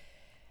pretty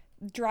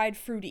dried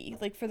fruity,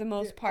 for the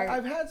most part.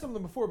 I've had some of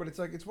them before, but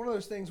it's one of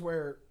those things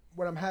where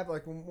when I'm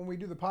when we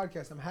do the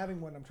podcast, I'm having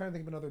one. I'm trying to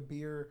think of another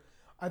beer,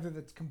 either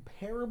that's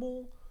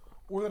comparable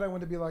or that I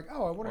want to be like,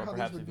 oh, I wonder Or how these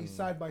perhaps would be even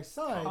side by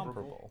side.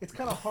 comparable. It's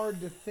kind of hard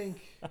to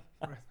think.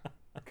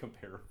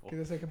 Comparable.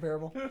 Can I say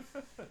comparable?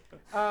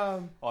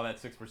 All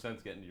that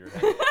 6%'s getting to your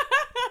head.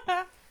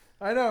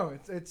 I know.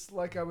 It's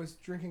like I was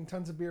drinking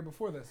tons of beer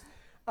before this.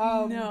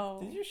 No.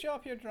 Did you show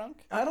up here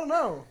drunk? I don't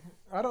know.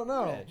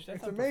 Rich, that's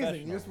It's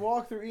amazing. You just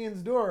walk through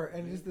Ian's door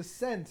and just the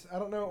scent. I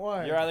don't know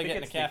why. You're either think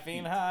getting a it's the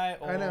caffeine heat. high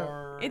or I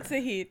know. It's the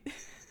heat.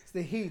 It's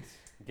the heat.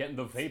 Getting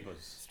the vapors.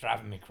 it's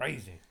driving me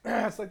crazy.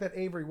 It's like that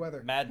Avery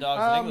weather. Mad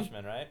Dog's an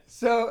Englishman, right?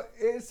 So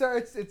it's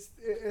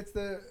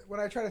the when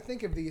I try to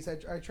think of these,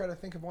 I try to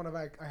think of one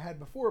I had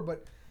before,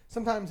 but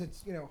sometimes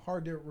it's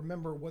hard to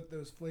remember what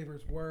those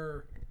flavors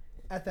were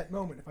at that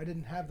moment. If I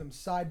didn't have them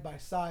side by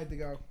side to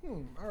go,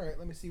 all right,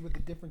 let me see what the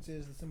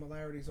differences, the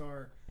similarities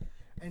are,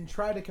 and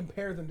try to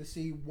compare them to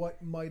see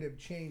what might have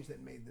changed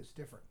that made this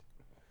different.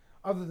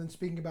 Other than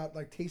speaking about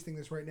like tasting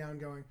this right now and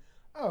going,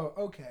 oh,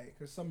 okay,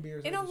 because some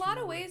beers. In a lot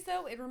of ways,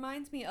 though, it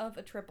reminds me of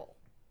a triple.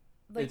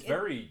 Like It's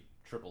very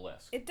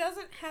triple-esque. It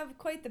doesn't have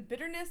quite the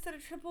bitterness that a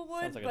triple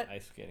would, Sounds like but an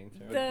ice skating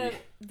term.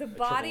 the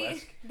body.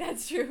 triple-esque.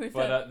 That's true.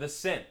 But the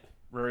scent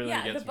really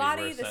yeah, gets the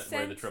body, me the where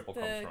scent, the triple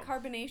the comes from.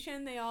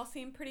 carbonation, they all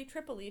seem pretty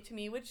triple-y to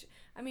me, which,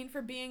 I mean,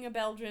 for being a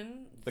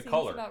Belgian, The seems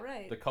color. about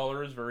right. The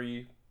color is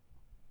very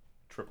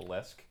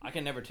triple-esque. I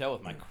can never tell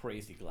with my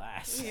crazy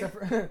glass. Except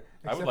for,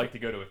 I would like to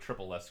go to a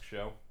triple-esque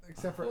show.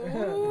 Except for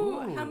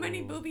Ooh, how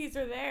many boobies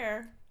are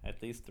there?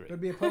 At least 3.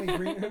 there'd be plenty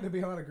green. There'd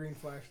be a lot of green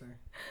flash there.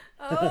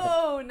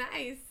 Oh,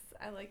 nice.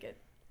 I like it.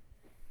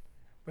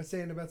 But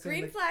saying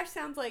Green flash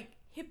sounds like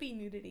hippie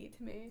nudity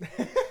to me.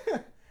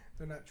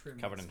 they're not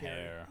trimmed. Covered It's in scary.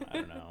 hair. I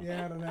don't know.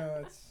 Yeah, I don't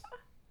know. It's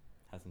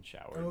Hasn't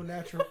showered.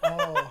 natural.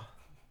 Oh,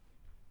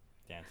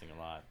 Dancing a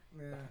lot.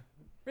 yeah.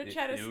 Rich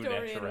had a Ew,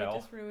 story and we natural.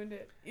 just ruined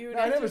it. Ew, No,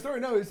 I never natural. story.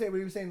 No,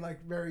 he was saying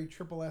like very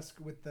triple-esque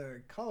with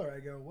the color. I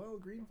go, well,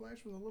 green flash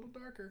was a little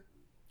darker.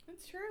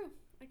 It's true.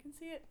 I can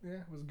see it. Yeah,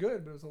 it was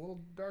good, but it was a little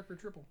darker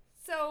triple.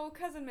 So,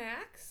 Cousin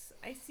Max,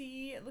 I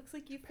see it looks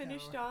like you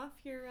finished off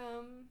your,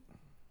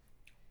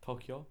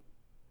 Tokyo?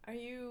 are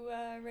you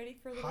ready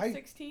for a little Hi.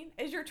 16?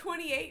 Is your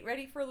 28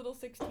 ready for a little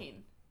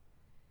 16?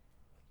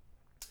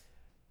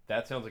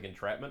 That sounds like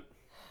entrapment.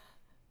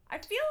 I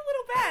feel a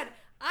little bad.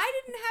 I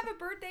didn't have a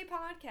birthday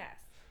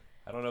podcast.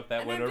 I don't know if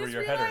that And went I'm over just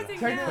your head or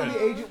realizing not. now-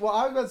 Technically, the age. Well,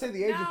 I was about to say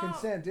the age of No.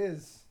 consent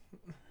is.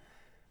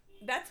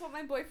 That's what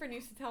my boyfriend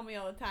used to tell me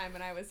all the time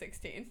when I was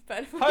 16.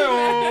 But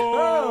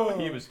Hi-oh!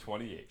 He was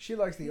 28. She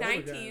likes the older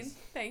 19. guys.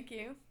 Thank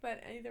you.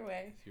 But either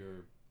way.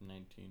 You're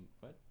 19.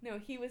 What? No,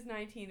 he was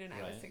 19 and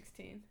I was Right.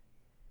 16.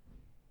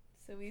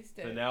 So we used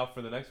to. So now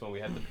for the next one, we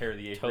have to pair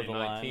the Toe April the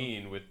line.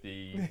 19 with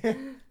the...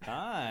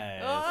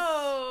 Nice.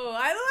 Oh,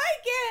 I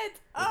like it.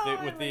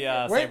 Oh, with the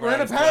I like Wait, Saint we're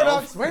in a Bernardus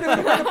paradox. 12. Wait a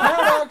minute, we're in a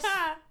paradox. it.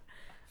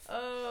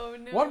 Oh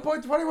no.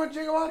 1.21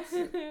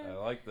 gigawatts. I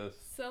like this.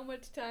 So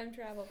much time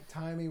travel.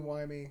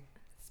 Timey-wimey.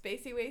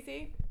 Spacey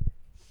wacy.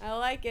 I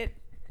like it.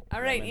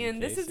 All right, Lemon Ian.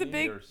 This is a Casey.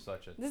 big. You're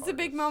such a This is a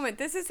big TARDIS. moment.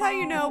 This is how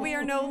you know we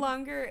are no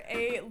longer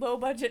a low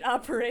budget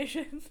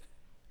operation.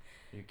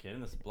 You kidding?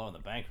 This is blowing the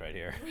bank right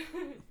here.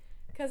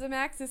 Cousin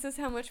Max, this is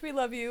how much we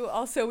love you.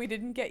 Also, we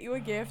didn't get you a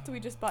gift. We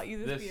just bought you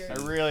this This- beer.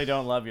 I really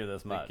don't love you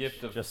this The much.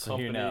 gift of just so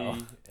company you know.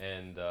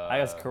 and... I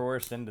was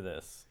coerced into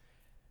this.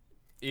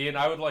 Ian,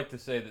 I would like to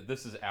say that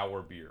this is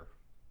our beer.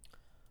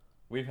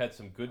 We've had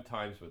some good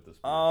times with this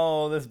beer.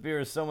 Oh, this beer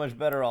is so much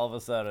better all of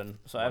a sudden.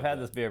 So I've had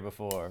this beer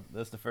before.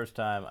 This is the first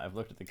time I've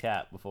looked at the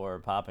cap before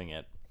popping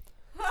it.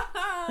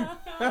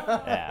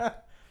 Yeah.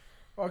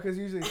 Well, because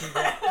usually it's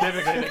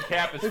Typically, the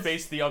cap is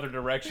faced the other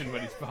direction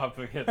when he's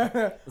popping it. So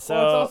well, it's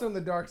also in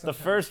the dark the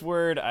sometimes. first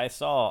word I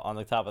saw on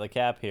the top of the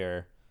cap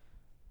here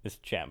is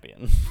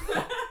champion.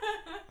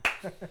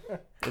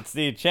 It's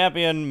the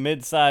Champion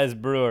Mid-Size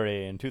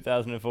Brewery in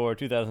 2004,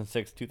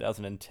 2006,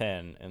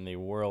 2010 in the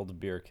World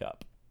Beer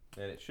Cup.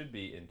 And it should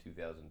be in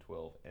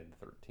 2012 and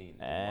 13. in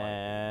my opinion.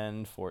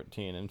 And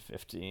 14 and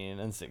 15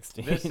 and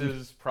 16. This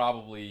is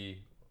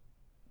probably...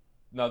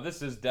 No,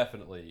 this is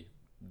definitely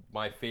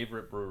my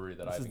favorite brewery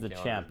that This I've is the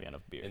encountered champion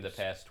of beers. in the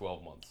past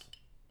 12 months.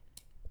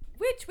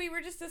 Which we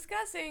were just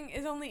discussing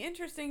is only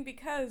interesting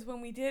because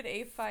when we did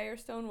a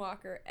Firestone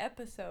Walker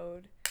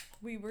episode,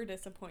 we were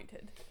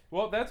disappointed.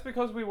 Well, that's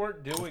because we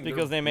weren't doing It's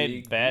because their they made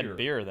big bad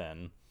beer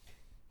then.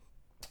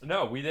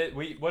 No, we did.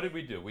 What did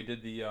we do? We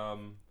did the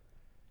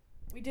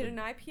We did an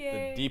The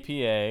IPA.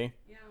 DPA,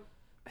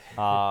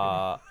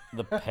 Yeah.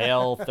 the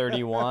Pale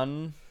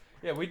 31.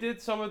 yeah, we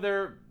did some of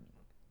their.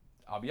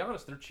 I'll be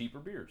honest, they're cheaper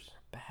beers,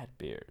 Bad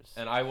beers.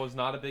 and I was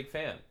not a big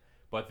fan.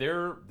 But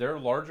their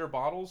larger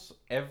bottles,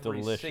 every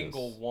Delicious.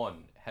 single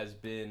one has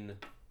been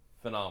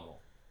phenomenal.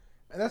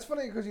 And that's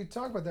funny because you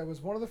talk about that. It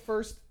was one of the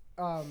first,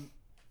 I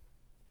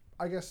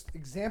guess,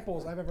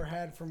 examples I've ever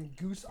had from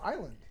Goose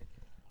Island.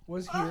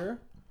 Was here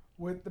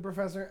with the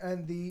professor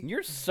and the.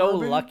 You're so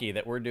Bourbon lucky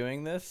that we're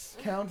doing this.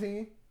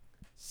 County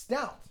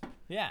Stout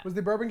Yeah. was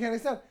the Bourbon County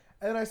Stout,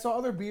 and then I saw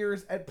other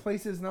beers at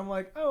places, and I'm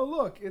like, oh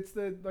look, it's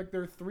their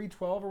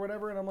 312 or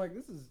whatever, and I'm like,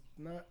 this is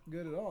not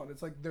good at all. And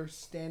it's like their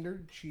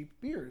standard cheap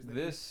beers.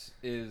 This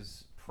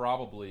is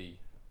probably,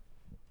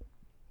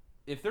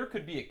 if there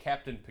could be a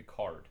Captain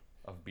Picard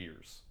of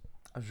beers.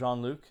 A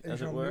Jean-Luc,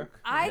 as it were. Jean-Luc.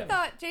 I Yeah.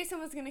 thought Jason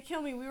was gonna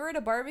kill me. We were at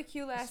a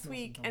barbecue last smells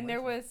week, and there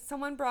delightful. was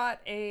someone brought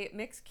a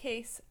mixed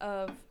case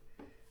of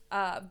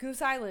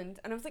Goose Island,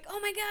 and I was like, "Oh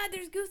my God,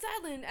 there's Goose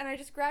Island!" And I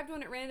just grabbed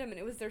one at random, and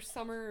it was their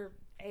summer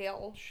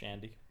ale.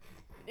 Shandy.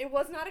 It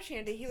was not a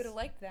shandy. He would have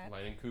liked that.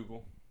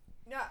 Leinenkugel.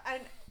 No,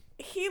 and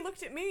he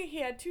looked at me. He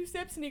had 2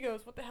 sips, and he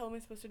goes, "What the hell am I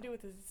supposed to do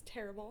with this? It's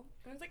terrible."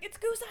 And I was like, "It's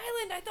Goose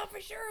Island. I thought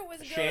for sure it was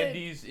good."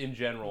 Shandies in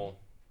general.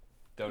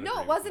 Don't No, agree it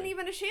with wasn't me.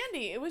 even a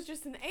shandy. It was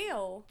just an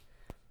ale.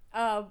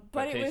 But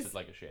That it tasted was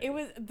like a shandy. it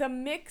was the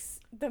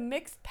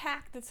mixed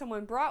pack that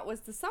someone brought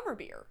was the summer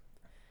beer.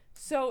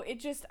 So it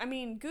just, I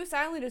mean, Goose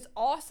Island is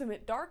awesome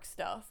at dark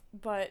stuff,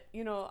 but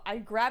you know, I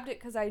grabbed it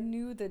because I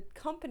knew the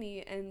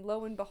company, and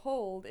lo and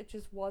behold, it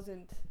just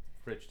wasn't.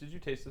 Rich, did you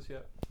taste this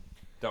yet?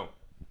 Don't.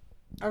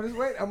 I'm just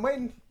waiting. I'm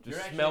waiting.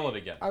 Just smell it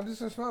again. I'm just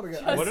gonna smell it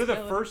again. Just- What are the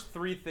smell it. first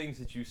 3 things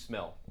that you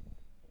smell?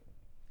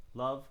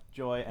 Love,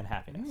 joy, and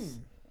happiness.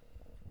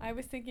 I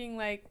was thinking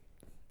like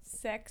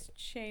sex,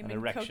 shame, An and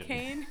erection.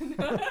 cocaine.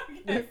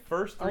 The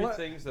first 3 I'll let-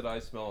 things that I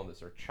smell on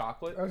this are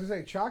chocolate, I was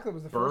gonna say chocolate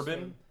was the first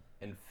bourbon, one.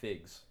 and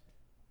figs.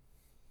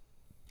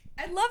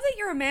 I love that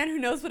you're a man who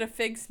knows what a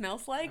fig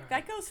smells like.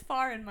 That goes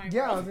far in my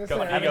Yeah, I world. was Go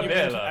gonna say. ahead. Haven't you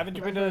been, Bella. haven't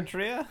you been to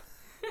Tria?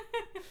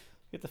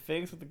 Get the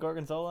figs with the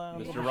gorgonzola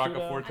and Mr. the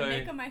prosciutto, Roccaforte. I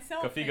make them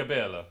myself. Cafiga thank you.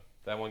 Bella.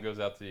 That one goes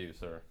out to you,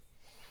 sir.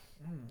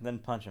 then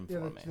punch him Yeah,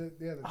 for the, me.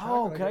 the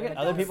Oh, chocolate can I get But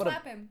other don't people to-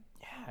 slap him.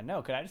 Yeah,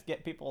 no. Could I just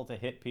get people to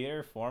hit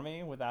Peter for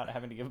me without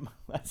having to give him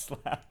a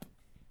slap?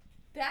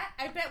 That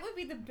I bet would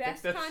be the I think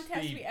best that's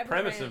contest the we ever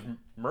premise ran. of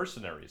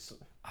Mercenaries.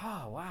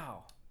 Oh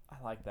wow,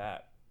 I like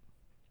that.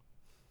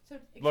 So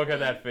Look at explain-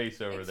 that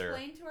face over there.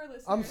 Explain to our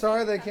listeners. I'm sorry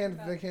what they you're talking can't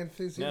about. they can't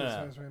see this No,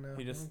 no, face right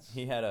now.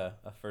 He had a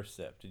first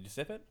sip. Did you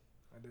sip it?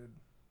 I did.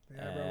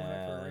 The eyebrow went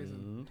up for a reason.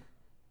 And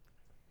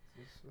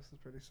This is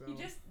pretty He solid.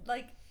 just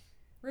like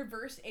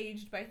reverse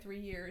aged by 3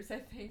 years, I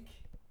think.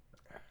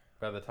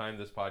 By the time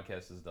this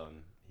podcast is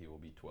done, he will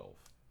be 12.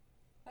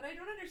 What I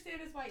don't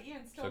understand is why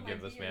Ian stole So my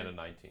give this beer. man a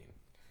 19.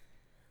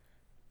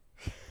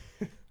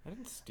 I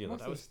didn't steal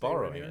Must it. I have was stayed right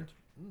borrowing here. it.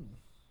 So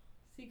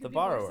you could The be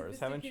more Borrowers.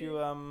 Haven't you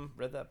sophisticated.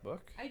 read that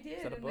book? I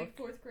did that a in like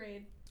book? 4th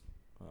grade.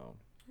 Oh,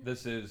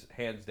 This is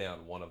hands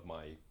down one of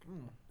my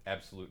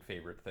absolute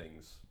favorite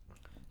things.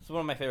 it's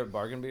one of my favorite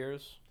bargain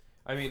beers.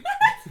 I mean,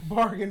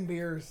 Bargain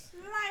beers.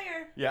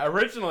 Liar. yeah,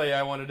 originally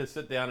I wanted to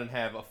sit down and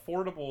have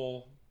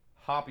affordable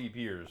hoppy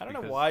beers. I don't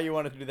know because, why you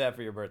wanted to do that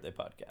for your birthday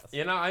podcast.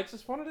 You know, I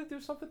just wanted to do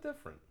something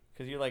different.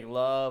 Because you like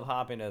love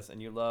hoppiness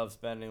and you love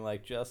spending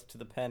like just to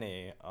the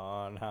penny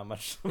on how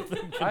much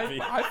something can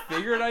be. I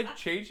figured I'd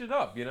change it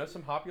up, you know,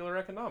 some popular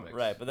economics.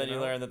 Right, but then you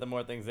know? learn that the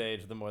more things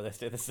age, the more they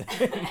stay the same.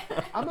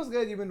 I'm just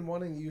glad you've been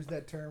wanting to use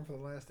that term for the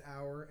last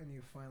hour and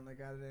you finally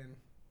got it in.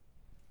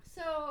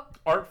 So,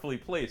 Artfully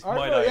placed, might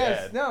Artful, I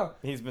yes, add. no.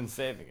 He's been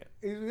saving it.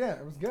 Yeah,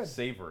 it was good.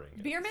 Savoring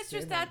it.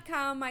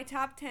 beermistress.com, my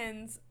top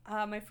 10s.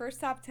 My first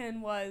top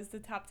 10 was the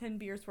top 10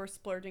 beers we're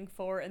splurging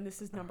for, and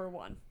this is number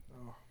 1.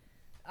 Oh.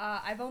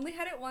 I've only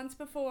had it once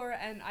before,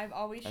 and I've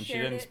always And she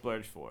shared didn't it.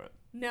 splurge for it.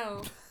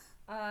 No.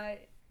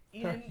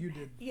 Ian, You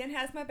did. Ian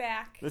has my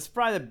back. This is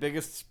probably the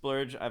biggest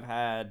splurge I've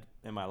had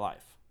in my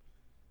life.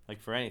 Like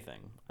for anything.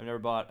 I've never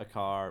bought a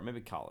car, maybe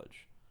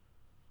college.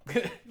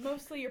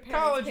 Mostly your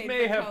parents College paid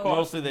may for have college. cost-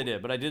 Mostly they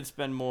did, but I did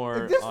spend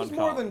more If this on was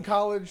more college. than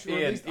college, or at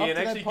Ian, least up Ian, to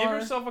that actually, par,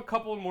 give yourself a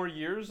couple more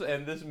years,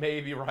 and this may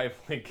be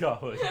rivaling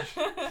college.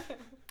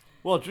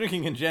 Well,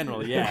 drinking in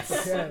general,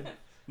 yes. Yeah.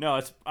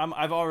 No,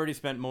 I've already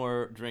spent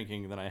more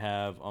drinking than I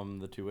have on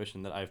the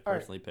tuition that I've All right.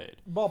 personally paid.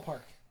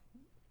 Ballpark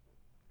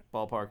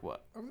Ballpark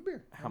what? of the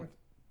beer.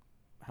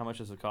 How much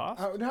does it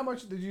cost? How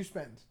much did you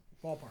spend?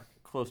 Ballpark.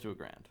 Close to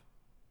 $1,000.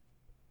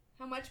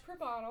 How much per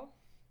bottle?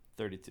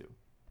 32.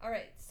 All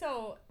right.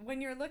 So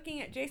when you're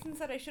looking at, Jason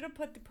said I should have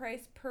put the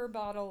price per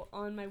bottle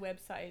on my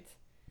website.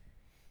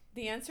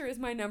 The answer is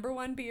my number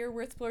 1 beer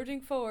worth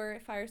splurging for,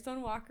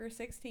 Firestone Walker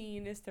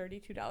 16, is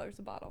 $32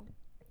 a bottle.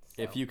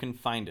 If you can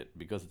find it,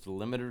 because it's a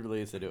limited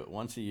release, they do it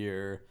once a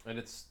year. And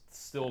it's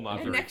still not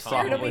And very next year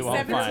common. it'll be Probably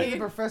won't find 17. The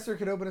professor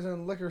could open his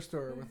own liquor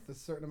store with a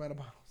certain amount of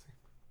bottles.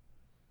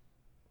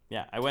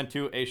 Yeah, I went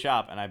to a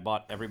shop and I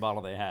bought every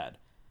bottle they had.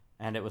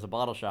 And it was a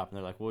bottle shop, and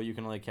they're like, well, you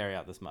can only carry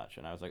out this much.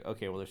 And I was like,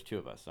 okay, well, there's 2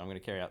 of us, so I'm going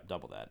to carry out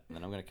double that. And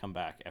then I'm going to come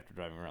back after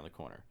driving around the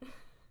corner. And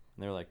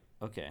they were like,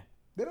 okay.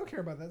 They don't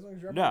care about that as long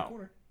as you're up in No. the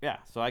corner. Yeah,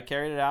 so I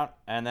carried it out,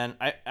 and then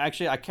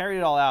I carried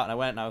it all out, and I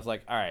went and I was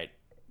like, all right,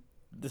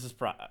 this is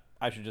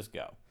I should just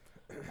go.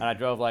 And I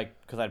drove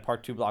because I'd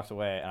parked 2 blocks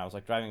away, and I was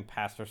like driving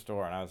past her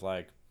store, and I was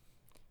like,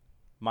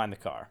 mind the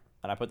car.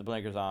 And I put the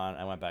blinkers on,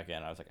 and I went back in,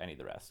 and I was like, I need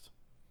the rest.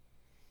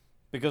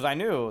 Because I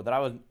knew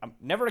that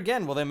never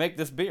again will they make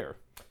this beer.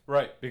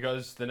 Right,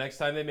 because the next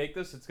time they make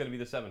this, it's going to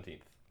be the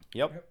 17th.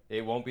 Yep.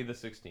 It won't be the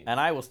 16th. And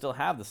I will still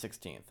have the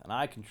 16th, and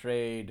I can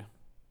trade.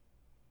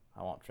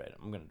 I won't trade them.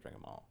 I'm going to drink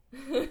them all.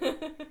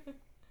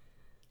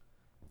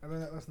 I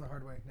learned that lesson the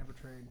hard way. Never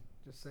trade.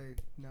 Just say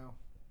no.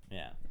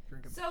 Yeah.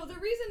 Drink it. So the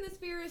reason this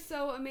beer is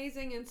so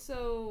amazing and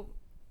so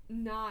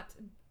not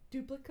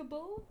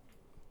duplicable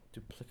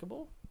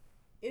Duplicable?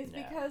 is No.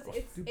 because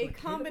it's a Duplicatable?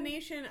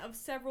 combination of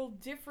several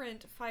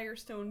different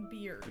Firestone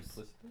beers.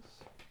 Duplicitous?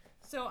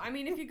 So, I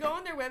mean, if you go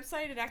on their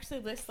website, it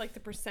actually lists like the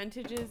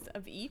percentages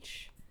of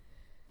each.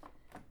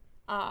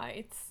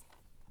 It's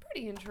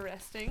pretty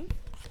interesting.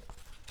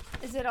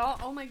 Is it all?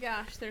 Oh my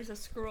gosh, there's a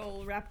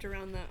scroll wrapped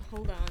around that.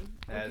 Hold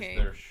on. Okay. As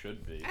there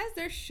should be. As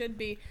there should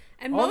be.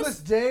 And On this most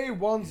day,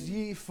 once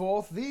ye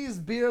forth, these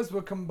beers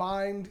were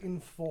combined in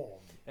form.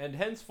 And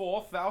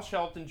henceforth thou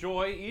shalt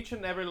enjoy each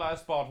and every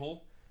last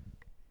bottle.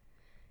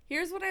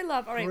 Here's what I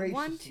love. All right,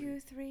 1, Graciously. 2,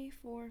 3,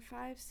 4,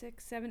 5,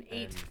 6, 7,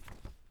 8. And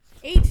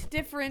 8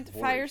 different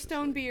Voraciously.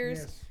 Firestone beers,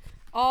 Yes.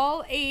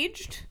 all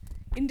aged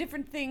in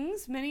different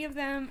things. Many of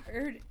them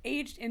are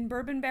aged in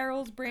bourbon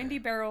barrels, brandy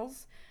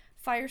barrels,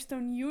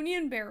 Firestone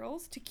Union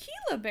barrels,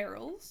 tequila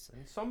barrels.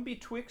 And some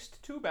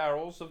betwixt 2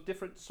 barrels of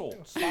different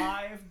sorts.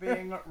 5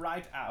 being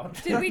right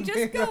out. Did we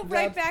just go right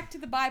That's- back to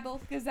the Bible?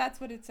 Because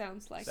that's what it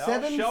sounds like. Thou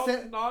Seven shalt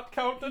se- not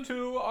count to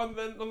 2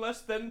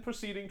 unless then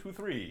proceeding to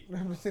 3.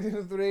 Sitting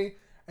to 3.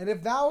 And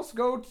if thou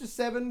go to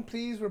 7,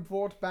 please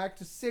report back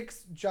to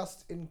 6,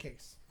 just in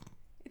case.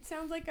 It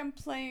sounds like I'm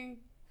playing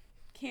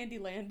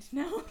Candyland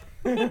now.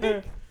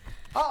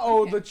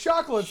 Uh-oh, Okay. the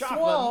chocolate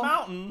swamp.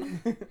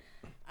 Mountain.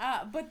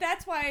 But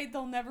that's why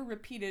they'll never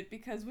repeat it,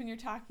 because when you're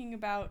talking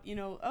about, you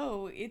know,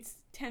 oh, it's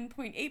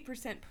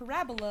 10.8%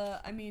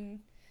 parabola, I mean,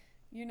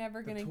 you're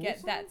never going to get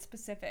Tulsa? that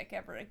specific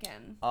ever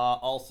again.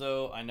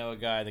 Also, I know a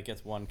guy that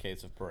gets 1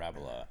 case of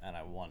Parabola, and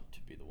I want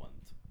to be the one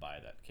to buy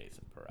that case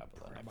of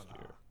Parabola next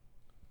year.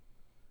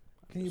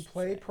 Can you Just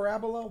play saying.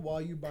 Parabola while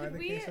you buy Could the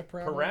we- case of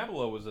Parabola?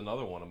 Parabola was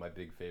another one of my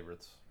big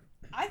favorites.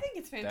 I think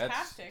it's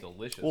fantastic. That's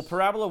delicious. Well,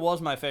 Parabola was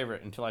my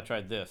favorite until I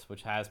tried this,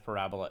 which has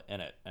Parabola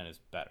in it and is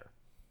better.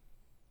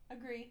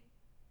 Agree.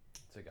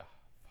 It's like a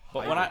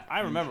But when I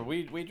hybrid remember,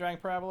 we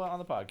drank Parabola on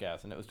the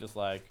podcast, and it was just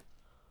like,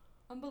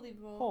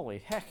 Unbelievable. holy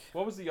heck.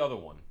 What was the other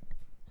one?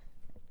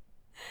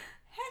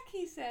 Heck,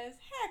 he says.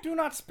 Heck. Do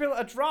not spill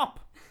a drop.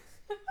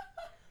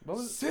 What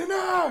was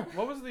Sinner!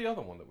 what was the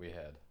other one that we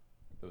had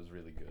that was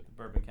really good?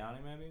 Bourbon County,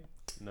 maybe?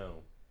 No.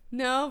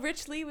 No,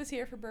 Rich Lee was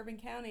here for Bourbon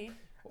County.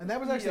 And that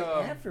was The, actually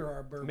after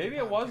our bourbon Maybe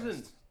it podcast.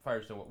 wasn't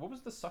Firestone. What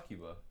was the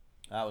Succuba?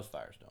 That was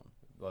Firestone.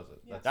 Was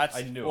it? Yeah. That's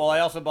I knew. Well, it. I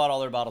also bought all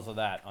their bottles of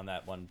that on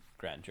that one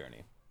grand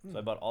journey. So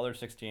I bought all their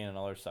 16 and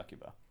all their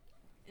Succuba.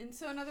 And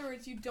so, in other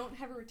words, you don't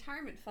have a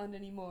retirement fund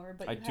anymore,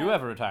 but I you do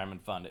have a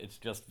retirement fund. It's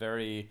just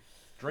very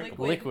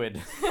drinkable.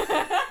 liquid.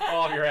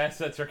 All of your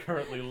assets are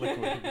currently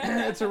liquid.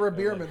 It's a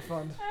rebeerment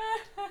fund.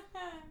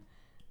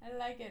 I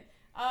like it.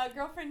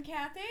 Girlfriend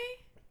Kathy,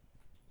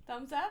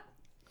 thumbs up.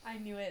 I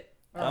knew it.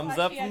 That's Thumbs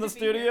why up she from had the to be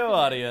here studio for this.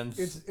 audience.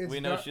 It's We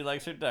know dark- she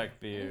likes her dark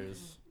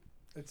beers.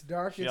 It's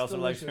dark, She it's also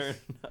delicious.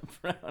 likes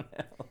her brown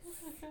ale.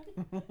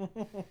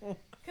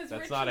 Because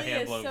That's Rich not a Lee is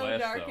hand-blown so glass,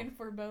 dark though. and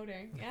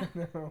foreboding. Yeah,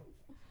 No.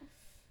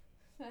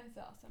 that's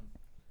awesome.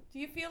 Do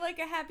you feel like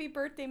a happy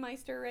birthday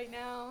meister right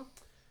now?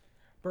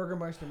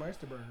 Burgermeister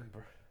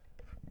Meisterburger.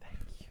 Thank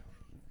you.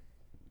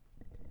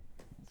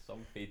 Some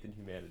faith in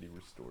humanity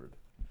restored.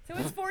 So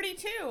it's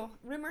 42.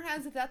 Rumor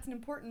has it that's an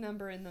important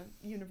number in the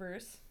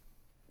universe.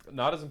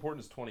 Not as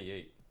important as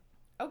 28,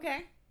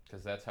 Okay.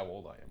 because that's how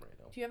old I am right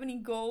now. Do you have any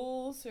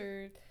goals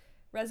or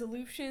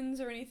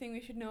resolutions or anything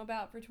we should know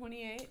about for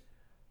 28?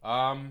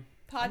 I'm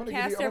gonna give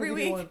Podcast you- I'm every gonna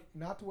give you week. one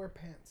not to wear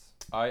pants.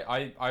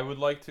 I would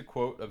like to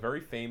quote a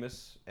very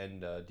famous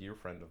and dear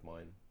friend of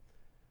mine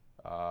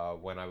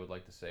when I would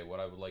like to say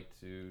what I would like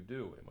to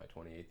do in my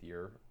 28th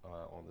year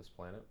on this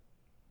planet,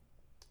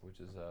 which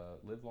is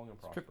live long and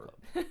Strip prosper.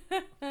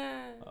 club.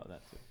 Oh,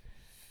 that too.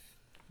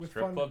 With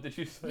Strip fun. club, did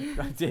you say?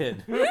 I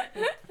did.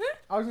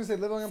 I was gonna say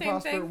live long and Same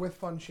prosper thing. with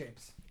fun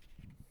shapes.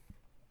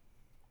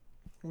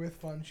 With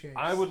fun shapes.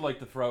 I would like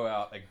to throw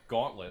out a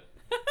gauntlet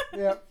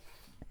Yep.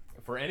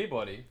 for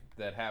anybody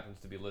that happens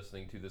to be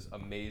listening to this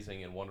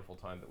amazing and wonderful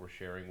time that we're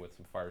sharing with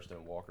some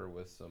Firestone Walker,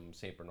 with some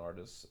St.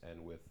 Bernardus,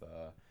 and with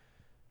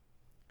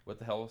what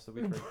the hell else did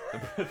we drink?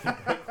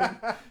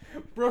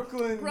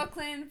 Brooklyn.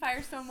 Brooklyn,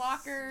 Firestone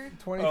Walker.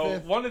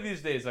 25th. One of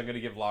these days I'm going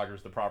to give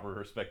lagers the proper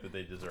respect that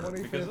they deserve,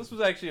 25th. because this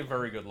was actually a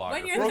very good lager.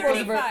 When you're Brooklyn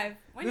was a 35.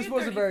 When this you're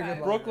was a very good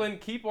 35. lager. Brooklyn,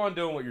 keep on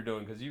doing what you're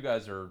doing, because you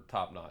guys are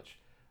top notch.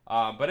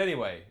 But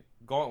anyway,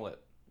 gauntlet.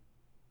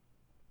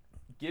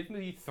 Give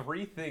me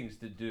 3 things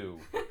to do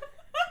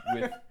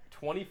with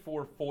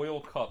 24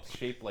 foil cups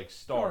shaped like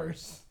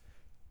stars.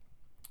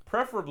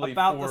 Preferably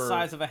About for the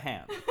size of a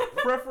hand.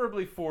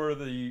 preferably for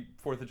the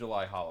 4th of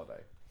July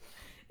holiday.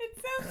 It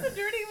sounds so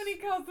dirty when he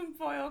calls them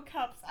foil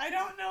cups. I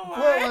don't know Well,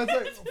 why.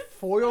 it's like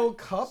foil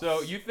cups.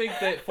 So you think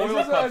that foil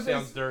This is what I cup was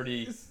sounds just-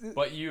 dirty,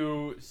 but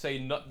you say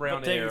nut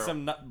brown But taking air.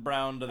 some nut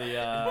brown to the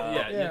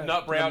yeah, Yeah.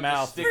 nut brown mouth.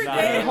 just sticks For out.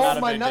 I days. can Not hold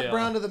a my big nut deal.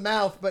 brown to the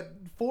mouth, but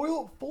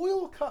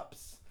foil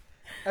cups,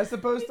 as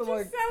opposed It to just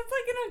like sounds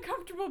like an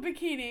uncomfortable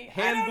bikini.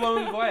 Hand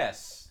blown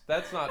glass.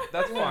 That's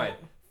fine.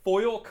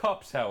 Foil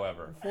cups,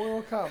 however.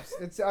 foil cups.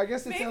 I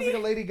guess it sounds Maybe- like a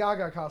Lady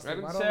Gaga I costume.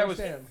 didn't I don't say I was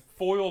understand.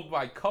 foiled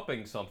by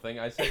cupping something.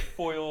 I said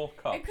foil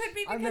cups. It could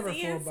be I've because never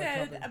Ian fooled by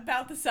said cupping.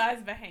 about the size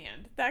of a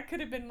hand. That could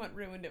have been what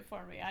ruined it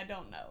for me. I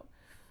don't know.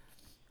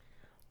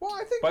 Well,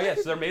 I think. But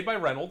yes, they're made by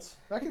Reynolds.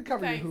 That could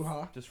cover Thanks. your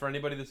hoo-ha. Just for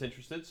anybody that's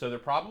interested. So they're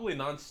probably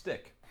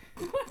non-stick.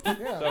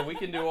 Yeah. So we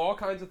can do all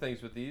kinds of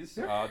things with these.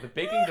 The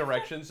baking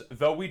directions,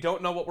 though we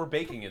don't know what we're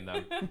baking in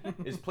them,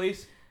 is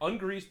place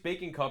ungreased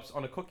baking cups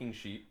on a cooking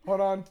sheet.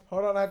 Hold on.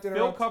 I have to Fill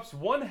interrupt. cups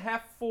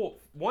 1/2 full,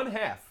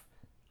 1/2.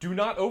 Do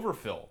not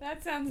overfill.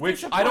 That sounds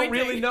Which I don't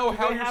really know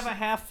how Do they you're. have a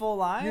half full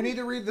line? You need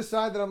to read the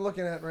side that I'm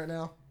looking at right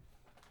now.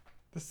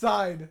 The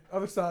side.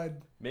 Other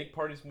side. Make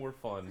parties more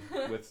fun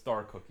with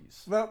Star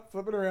cookies.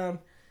 Flip it around.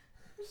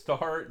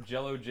 Star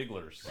Jello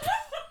Jigglers.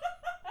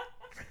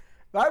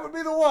 That would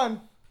be the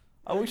one.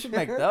 Oh, we should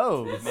make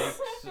those. Makes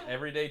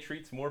everyday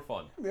treats more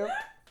fun. Yep.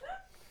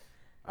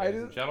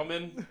 Ladies and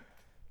gentlemen,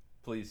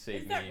 please save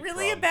Is me. that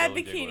really a from bad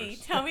Jello bikini?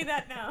 Jigglers. Tell me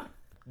that now.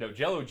 No,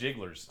 Jello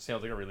Jigglers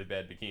sounds like a really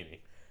bad bikini.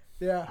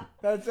 Yeah,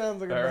 that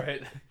sounds like All a.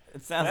 right.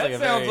 It sounds That like a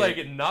sounds very,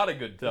 like not a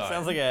good time. It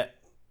sounds like a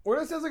Or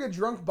that sounds like a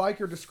drunk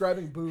biker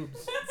describing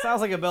boobs.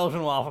 sounds like a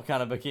Belgian waffle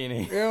kind of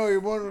bikini. Yo, you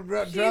want to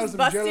drive She's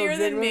some Jello bustier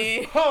than Jigglers?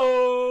 me.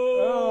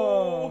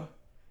 Oh!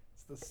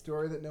 It's the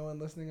story that no one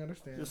listening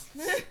understands.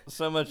 Just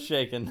so much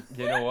shaking.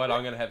 You know what?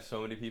 I'm gonna have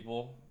so many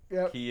people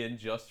Yep. key in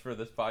just for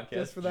this podcast.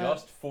 Just for that.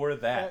 Just for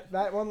that.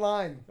 That one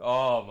line.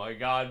 Oh my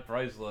God,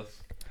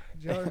 priceless.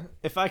 Jello,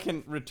 If I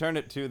can return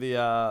it to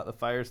the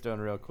Firestone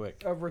real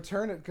quick.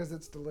 return it because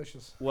it's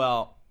delicious.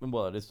 Well,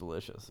 it is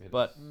delicious. It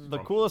But is the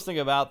coolest thing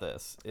about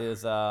this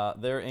is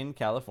they're in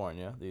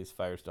California, these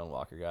Firestone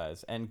Walker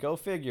guys, and go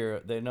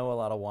figure, they know a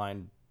lot of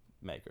wine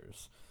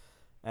makers.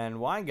 And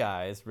wine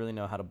guys really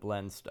know how to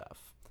blend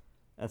stuff.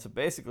 And so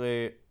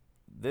basically,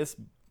 this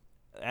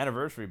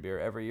anniversary beer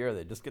every year,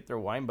 they just get their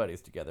wine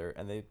buddies together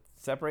and they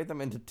separate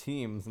them into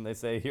teams and they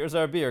say, here's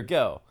our beer,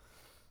 go.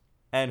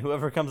 And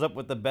whoever comes up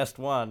with the best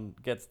one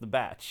gets the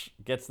batch,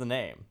 gets the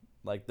name.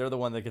 Like, they're the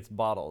one that gets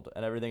bottled,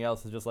 and everything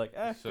else is just like,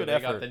 So good they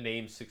effort. got the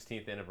name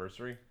 16th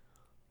anniversary.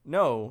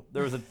 No,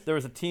 there was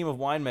a team of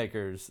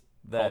winemakers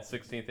Called that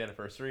 16th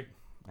anniversary.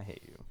 I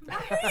hate you. Why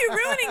are you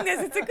ruining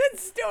this? It's a good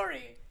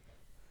story.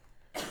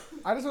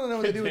 I just want to know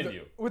what they do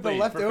Continue. with Please, the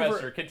leftover.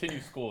 Professor, continue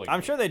schooling. I'm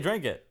me. sure they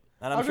drink it,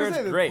 and I I'm was sure gonna it's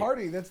say the great.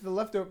 party. That's the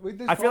leftover.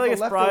 I feel like it's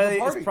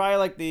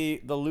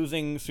probably the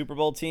losing Super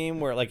Bowl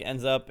team where it like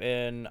ends up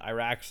in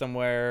Iraq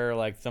somewhere,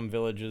 like some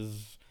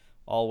villages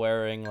all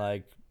wearing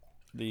like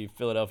the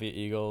Philadelphia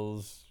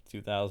Eagles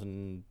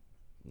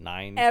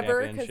 2009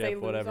 Ever, because championship, they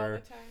lose whatever. all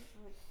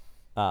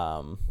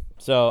the time.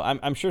 So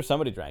I'm sure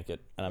somebody drank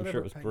it, and I'm Whatever,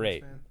 sure it was Penguins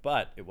great, fan.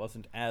 but it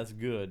wasn't as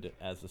good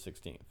as the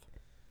 16th.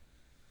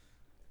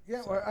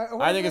 Yeah, So,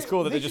 well, I think it's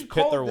cool that they should just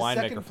pit call their it the winemaker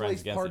second friends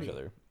place against party. each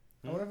other.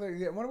 I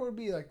wonder what it would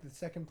be like the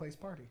second place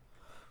party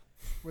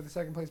with the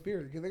second place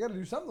beer. They got to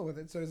do something with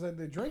it. So it's like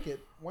they drink it.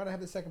 Why not have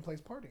the second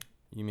place party?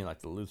 You mean like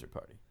the loser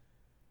party?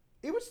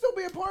 It would still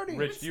be a party.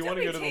 Rich, do you still want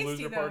to be go to the tasty,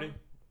 loser though. party,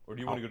 or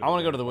do you want to go to? I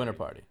want to go to the winter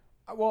party.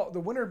 Well, the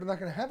winner is not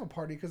going to have a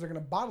party because they're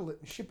going to bottle it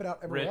and ship it out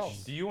everywhere Rich,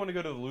 else. do you want to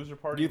go to the loser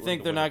party? Do you or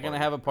think the they're winner not going to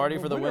party? have a party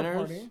for the winner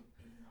winners? party.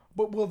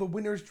 But will the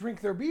winners drink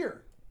their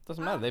beer?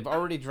 Doesn't matter. They've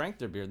already drank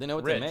their beer. They know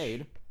what Rich, they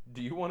made.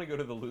 do you want to go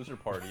to the loser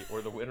party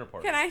or the winner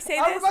party? Can I say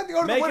I would this? like to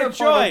go to Make the winner a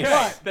party. choice.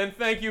 But, Then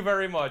thank you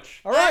very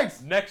much. all right.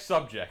 Next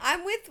subject.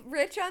 I'm with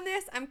Rich on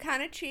this. I'm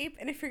kind of cheap,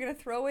 and if you're gonna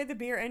throw away the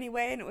beer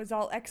anyway, and it was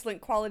all excellent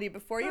quality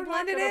before you They're not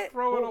blended gonna it,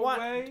 Throw it Well, what-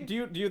 away.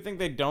 Do you think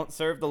they don't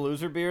serve the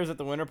loser beers at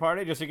the winter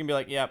party just so you can be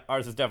like, yep,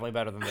 ours is definitely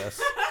better than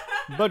this,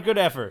 but good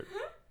effort.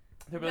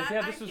 They'll be like, That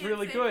yeah, I this is can't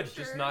really say good, for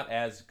just sure. not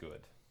as good.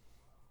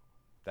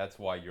 That's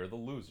why you're the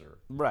loser.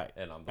 Right.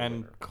 And I'm the and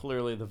winner.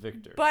 clearly the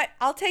victor. but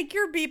I'll take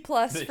your B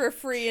plus The for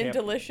free and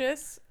champion.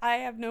 delicious. I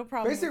have no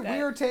problem Basically,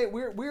 with that.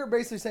 we're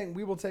basically saying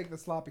we will take the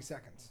sloppy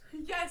seconds.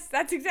 Yes,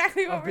 that's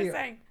exactly what Of we're beer.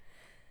 saying.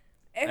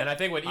 And I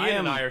think what Ian I am-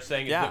 and I are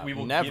saying is yeah, that we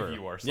will never. give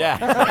you our Yeah.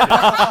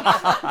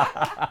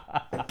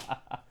 sloppy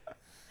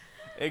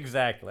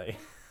Exactly.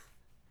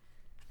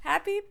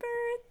 Happy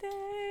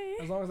birthday.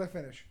 As long as I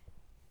finish.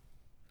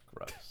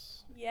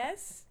 Gross.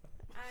 Yes.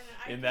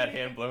 in that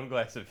hand-blown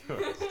glass of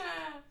yours.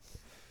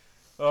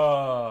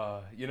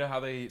 You know how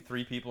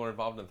three people are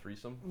involved in a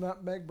threesome,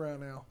 Not Meg Brown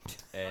now.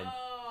 and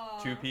Oh.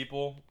 two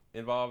people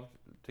involved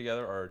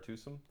together are a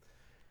twosome.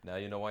 Now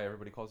you know why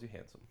everybody calls you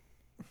handsome.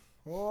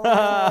 Whoa.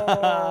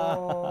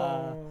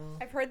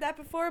 I've heard that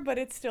before, but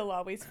it's still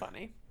always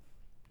funny.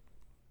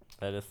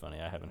 That is funny.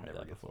 I haven't heard Never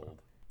that gets before.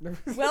 old.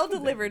 Well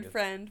delivered, gets-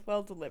 friend.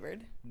 Well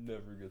delivered.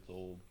 Never gets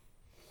old.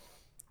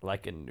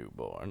 Like a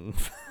newborn.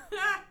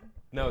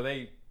 No,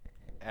 they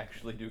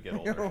actually do get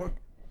older.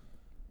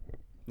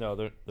 No,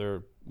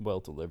 they're well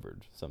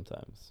delivered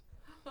sometimes.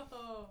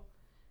 Oh.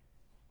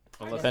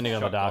 Unless Depending it's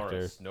on the Chuck doctor.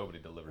 Norris. Nobody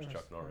delivers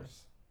Chuck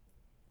Norris.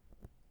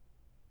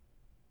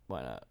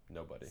 Why not?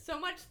 Nobody. So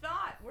much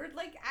thought. We're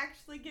like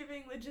actually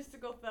giving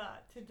logistical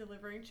thought to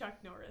delivering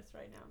Chuck Norris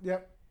right now.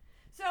 Yep.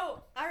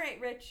 So, all right,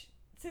 Rich,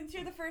 since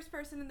you're the first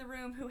person in the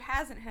room who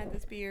hasn't had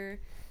this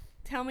beer,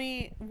 tell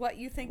me what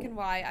you think and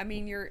why. I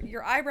mean,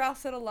 your eyebrow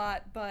said a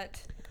lot,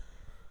 but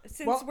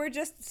Since we're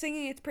just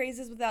singing its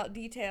praises without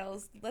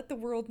details, let the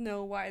world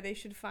know why they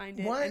should find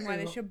it and why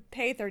they should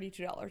pay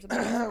 $32 a month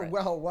for it.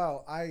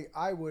 Well,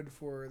 I would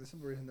for the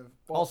simple reason of...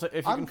 Well, also,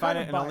 if you can find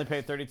it and only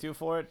pay $32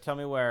 for it, tell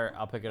me where.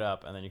 I'll pick it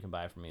up, and then you can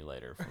buy it from me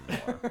later for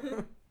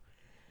more.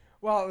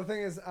 Well, the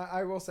thing is,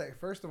 I will say,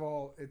 first of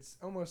all, it's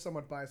almost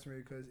somewhat biased for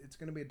me because it's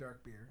going to be a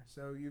dark beer.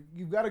 So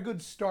you've got a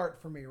good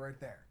start for me right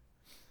there.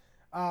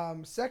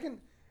 Second,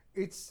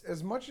 it's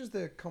as much as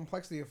the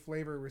complexity of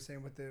flavor we're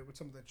saying with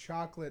some of the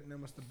chocolate and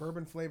almost the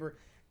bourbon flavor,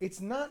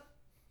 it's not.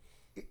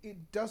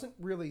 It doesn't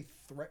really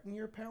threaten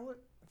your palate,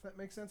 if that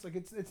makes sense. Like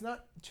it's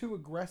not too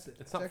aggressive.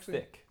 It's not actually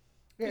thick.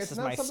 Yeah, This it's is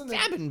not my something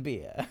stabbing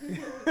beer.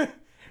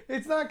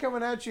 It's not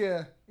coming at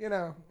you.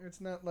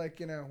 It's not like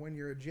when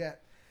you're a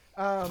jet.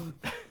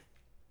 It's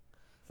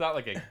not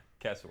like a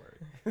cassowary.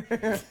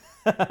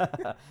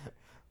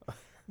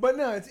 But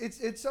no,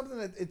 it's something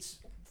that it's.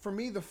 For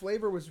me, the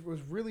flavor was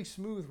really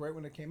smooth right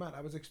when it came out.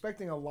 I was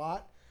expecting a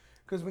lot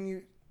because when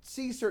you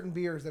see certain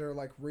beers that are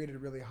like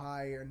rated really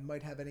high and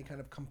might have any kind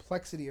of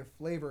complexity of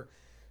flavor,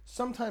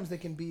 sometimes they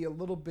can be a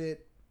little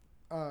bit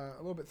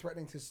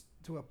threatening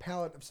to a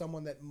palate of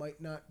someone that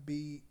might not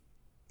be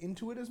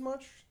into it as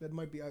much. That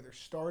might be either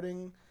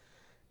starting,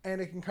 and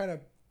it can kind of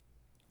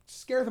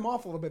scare them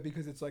off a little bit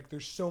because it's like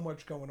there's so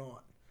much going on,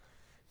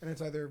 and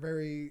it's either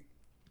very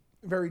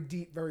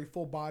deep, very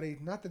full body.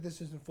 Not that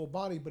this isn't full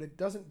body, but it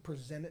doesn't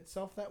present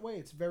itself that way.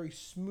 It's very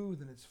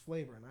smooth in its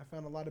flavor. And I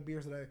found a lot of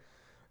beers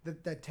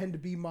that tend to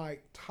be my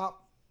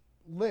top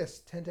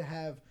list tend to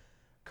have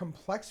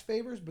complex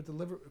flavors, but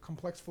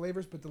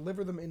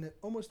deliver them in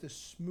almost a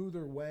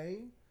smoother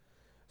way.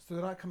 So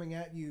they're not coming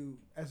at you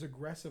as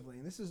aggressively.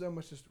 And this is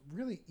almost just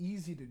really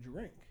easy to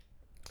drink.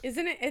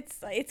 Isn't it?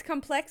 It's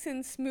complex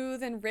and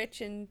smooth and rich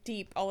and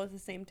deep all at the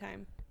same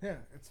time. Yeah,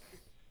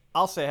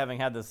 I'll say, having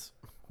had this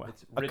a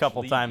rich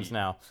couple leafy. times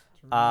now,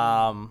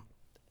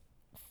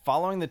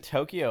 following the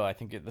Tokyo, I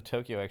think the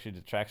Tokyo actually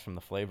detracts from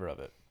the flavor of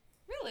it.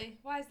 Really?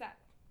 Why is that?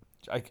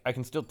 I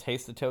can still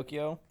taste the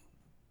Tokyo,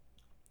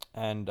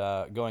 and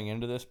going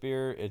into this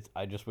beer,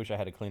 I just wish I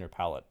had a cleaner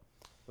palate.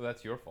 Well,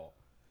 that's your fault.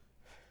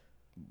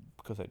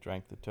 Because I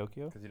drank the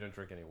Tokyo? Because you don't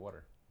drink any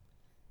water.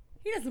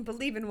 He doesn't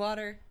believe in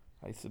water.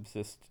 I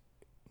subsist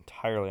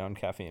entirely on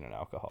caffeine and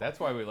alcohol. That's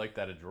why we like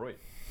that Adroit.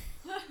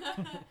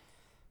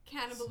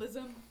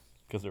 Cannibalism.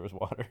 Because there was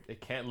water. It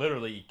can't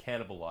literally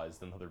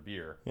cannibalized another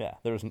beer. Yeah,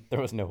 there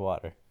was no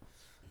water.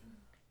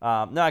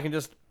 No,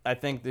 I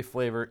think the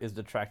flavor is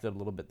detracted a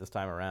little bit this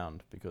time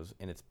around because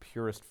in its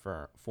purest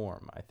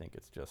form, I think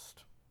it's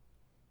just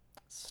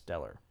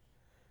stellar.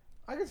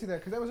 I can see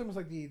that because that was almost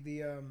like the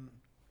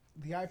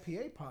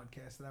IPA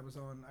podcast that I was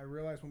on. I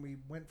realized when we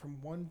went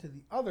from one to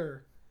the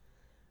other,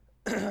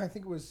 I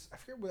think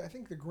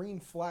the Green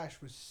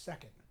Flash was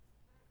second.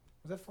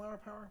 Was that Flower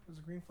Power? Was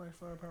the Green Flash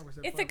Flower Power? Was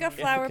that Ithaca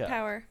Flower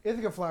Power.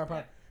 Ithaca Flower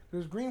Power. There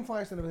was Green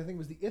Flash, and I think it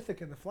was the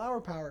Ithaca and the Flower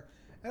Power.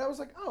 And I was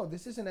like, oh,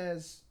 this isn't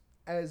as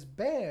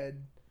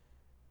bad.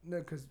 No,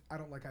 because I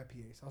don't like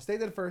IPAs. I'll state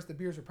that first. The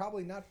beers are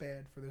probably not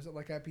bad for those that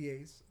like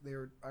IPAs.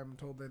 I'm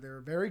told that they're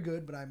very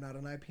good, but I'm not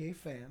an IPA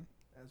fan,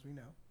 as we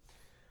know.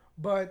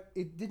 But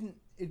it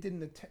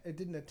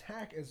didn't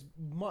attack as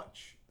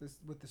much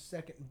with the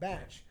second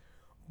batch.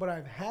 But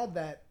I've had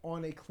that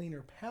on a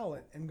cleaner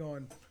palate and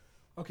gone,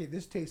 okay,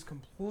 this tastes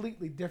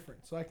completely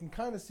different. So I can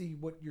kind of see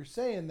what you're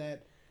saying,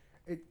 that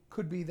it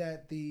could be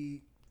that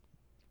the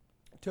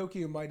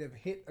Tokyo might have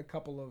hit a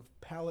couple of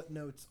palate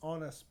notes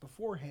on us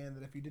beforehand,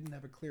 that if you didn't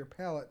have a clear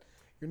palate,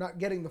 you're not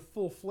getting the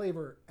full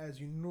flavor as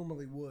you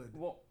normally would.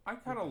 Well, I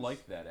kind of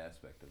like that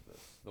aspect of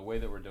this. The way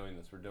that we're doing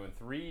this. We're doing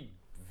 3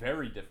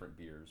 very different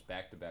beers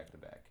back to back to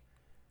back.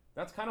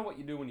 That's kind of what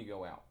you do when you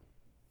go out.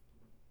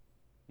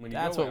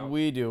 That's what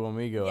we do when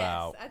we go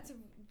out. Yes, that's a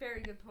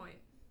very good point.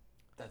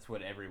 That's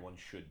what everyone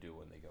should do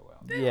when they go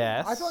out.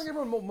 Yes. I feel like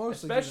everyone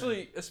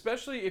mostly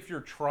Especially if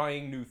you're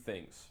trying new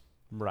things.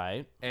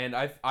 Right. And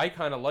I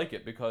kind of like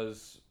it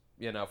because,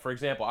 for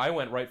example, I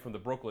went right from the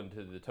Brooklyn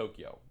to the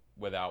Tokyo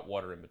without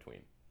water in between.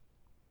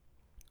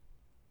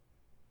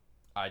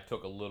 I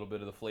took a little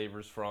bit of the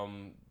flavors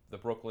from the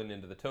Brooklyn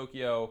into the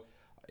Tokyo.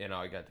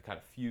 I got to kind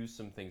of fuse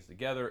some things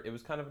together. It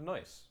was kind of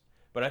nice.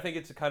 But I think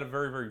it's a kind of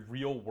very, very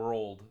real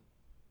world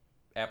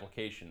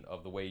application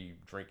of the way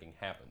drinking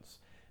happens.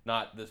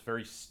 Not this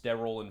very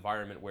sterile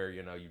environment where,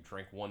 you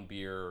drink one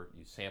beer,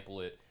 you sample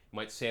it. You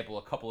might sample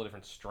a couple of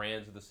different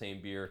strands of the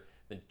same beer,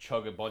 then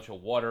chug a bunch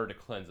of water to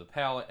cleanse the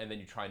palate, and then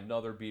you try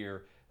another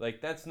beer.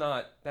 Like, that's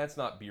not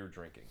beer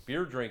drinking.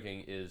 Beer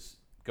drinking is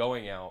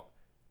going out,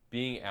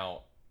 being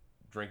out,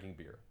 drinking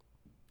beer.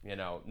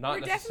 Not We're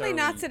definitely necessarily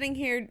not sitting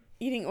here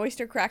eating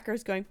oyster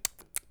crackers going,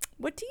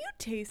 what do you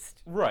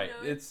taste? Right.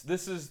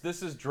 This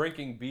is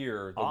drinking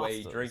beer the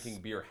way Ostas. drinking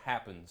beer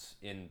happens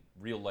in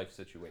real life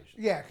situations.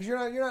 Yeah, because you're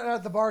not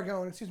at the bar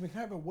going, excuse me, can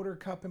I have a water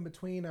cup in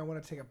between? I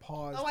want to take a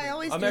pause. Oh, I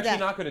always I'm do actually that.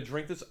 not going to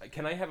drink this.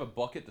 Can I have a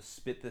bucket to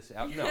spit this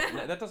out? No,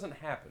 that doesn't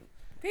happen.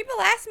 People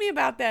ask me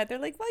about that. They're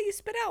like, well, you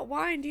spit out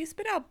wine. Do you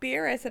spit out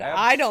beer? I said,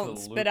 I don't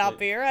spit out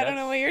Absolutely. beer. I don't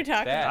know what you're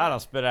talking Bad. about. I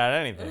don't spit out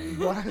anything.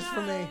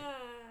 Blasphemy.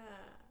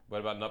 What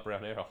about nut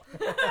brown ale?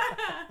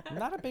 I'm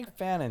not a big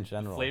fan in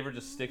general. Flavor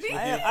just sticks with you.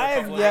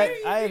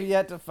 I have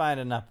yet to find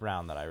a nut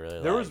brown that I really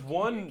like. There was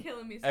one. You're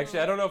killing me, Actually,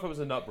 Sloan. I don't know if it was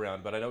a nut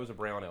brown, but I know it was a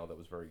brown ale that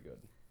was very good.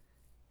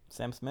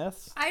 Sam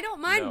Smith's. I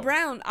don't mind No.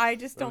 brown. I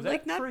just It don't was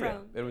like at nut Tria.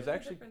 brown. It was There's a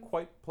actually difference.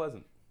 quite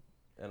pleasant,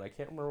 and I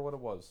can't remember what it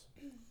was.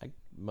 I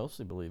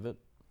mostly believe it.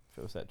 If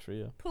it was that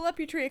trio. Pull up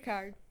your Tria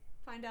card.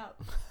 Find out.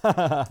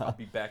 I'll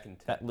be back in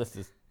 10. That list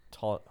is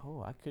tall.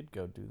 Oh, I could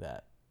go do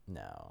that.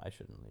 No, I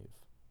shouldn't leave.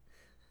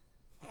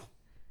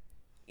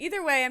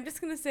 Either way, I'm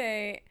just gonna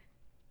say,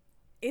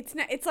 it's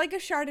not. It's like a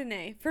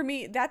Chardonnay for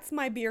me. That's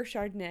my beer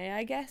Chardonnay,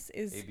 I guess.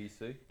 Is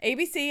ABC.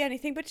 ABC,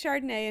 anything but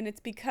Chardonnay, and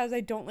it's because I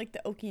don't like the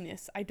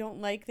oakiness. I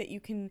don't like that you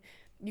can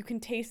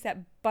taste that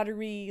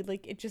buttery,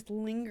 like it just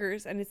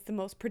lingers, and it's the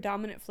most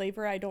predominant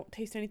flavor. I don't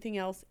taste anything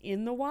else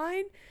in the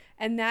wine,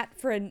 and that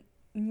for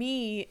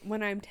me,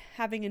 when I'm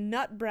having a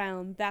nut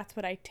brown, that's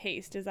what I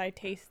taste. Is I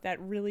taste that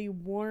really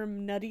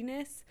warm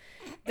nuttiness.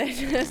 That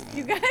just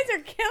you guys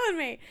are killing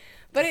me,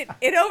 but it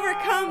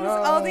overcomes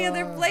all the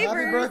other flavors.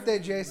 Happy birthday,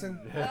 Jason.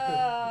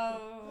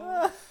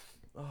 Oh.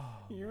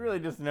 You really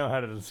just know how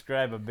to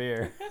describe a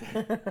beer.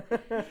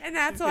 And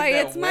that's Look why at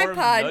that it's my warm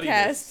podcast.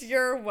 nuttiness.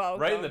 You're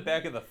welcome. Right in the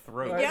back of the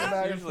throat. Right in the That's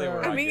back of usually the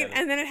where throat. I I mean, get it.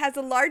 and then it has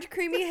a large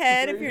creamy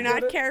head if You you're get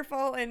not it?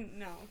 careful. And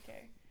no,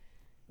 okay.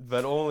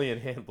 But only in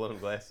hand-blown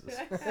glasses.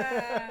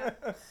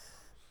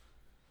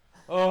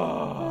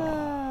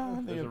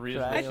 Oh, there's a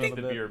reason trying she's a the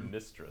little bit. beer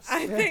mistress.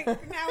 I think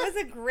now is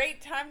a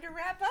great time to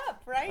wrap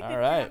up, right? All Did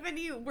right. you have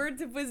any words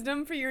of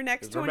wisdom for your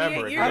next 'Cause 28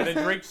 remember, if you're years?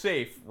 gonna drink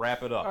safe,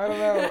 wrap it up. I don't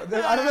know.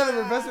 I don't know.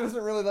 The professor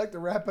doesn't really like to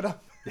wrap it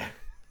up.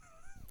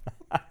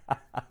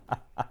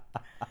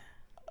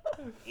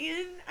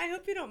 Ian, I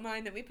hope you don't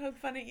mind that we poke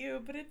fun at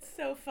you, but it's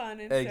so fun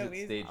and Exit so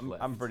easy. stage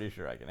left. I'm pretty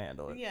sure I can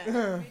handle it.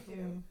 Yeah, me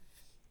too.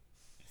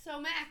 So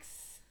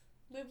Max,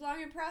 live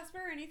long and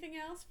prosper. Anything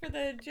else for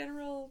the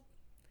general?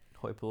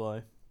 Hoi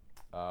polloi.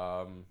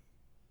 I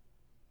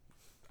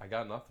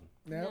got nothing.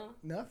 No,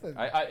 nothing.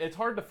 It's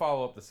hard to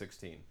follow up the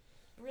 16.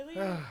 Really,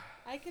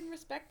 I can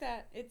respect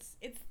that. It's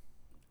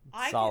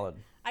Solid.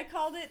 I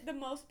called it the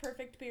most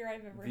perfect beer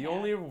I've ever The had.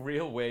 only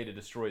real way to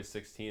destroy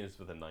 16 is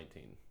with a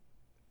 19.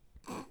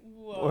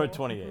 Whoa. Or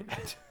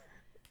 28.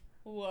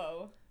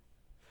 Whoa.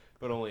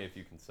 But only if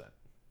you consent.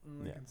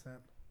 Yeah. Consent.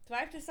 Do I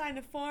have to sign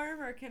a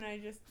form or can I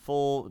just?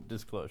 Full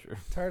disclosure.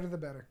 Tighter the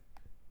better.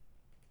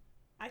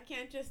 I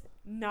can't just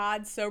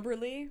nod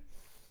soberly.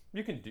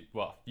 You can do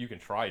well. You can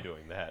try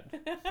doing that.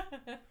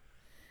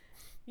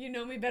 You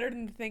know me better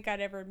than to think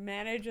I'd ever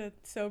manage a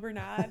sober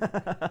nod. And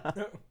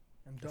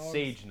A dogs.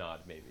 sage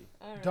nod, maybe.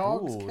 All right.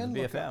 Dogs Ooh, can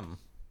look up. BFM.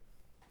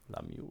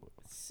 La Mule.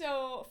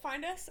 So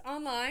find us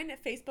online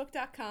at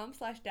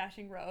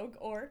facebook.com/dashingrogue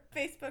or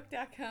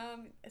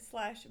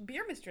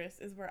facebook.com/Beer Mistress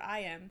is where I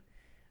am.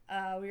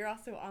 We are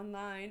also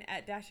online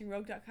at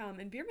dashingrogue.com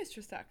and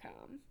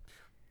beermistress.com.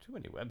 Too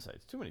many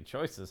websites, too many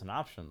choices and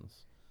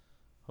options.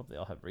 Hope they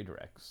all have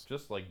redirects.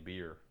 Just like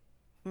beer.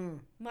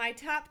 My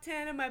top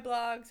 10 of my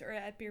blogs are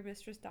at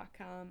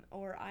beermistress.com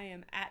or I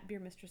am at Beer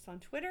Mistress on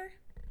Twitter.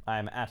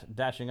 I'm at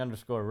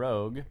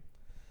dashing_rogue.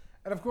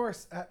 And of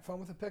course, at Fun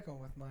with a Pickle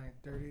with my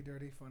dirty,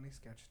 dirty, funny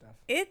sketch stuff.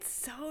 It's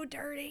so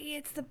dirty.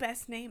 It's the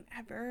best name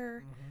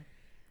ever.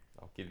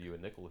 I'll give you a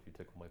nickel if you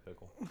tickle my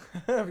pickle.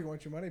 If you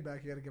want your money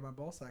back, you got to get my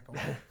ball sack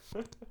away.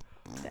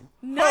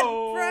 Nut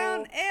Oh.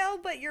 brown ale,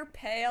 but you're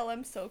pale.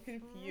 I'm so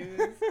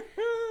confused.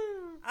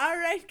 All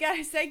right,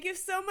 guys. Thank you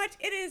so much.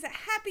 It is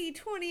happy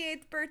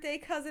 28th birthday,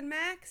 Cousin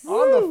Max.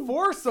 On the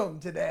foursome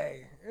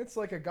today. It's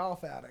like a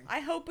golf outing. I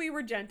hope we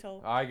were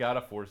gentle. I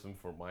gotta force him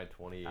for my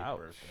 28th Ouch.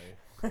 birthday.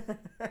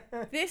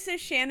 This is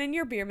Shannon,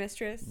 your beer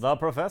mistress. The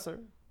Professor.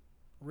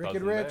 Rick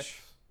Cousin and Rich.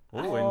 Max. Ooh,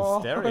 Oh,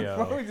 in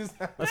stereo. we just-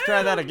 Let's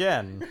try that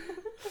again.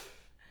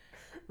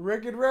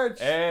 Rick and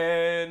Rich.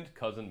 And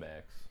Cousin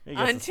Max. He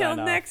gets to Until sign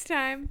off. next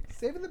time.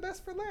 Saving the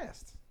best for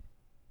last.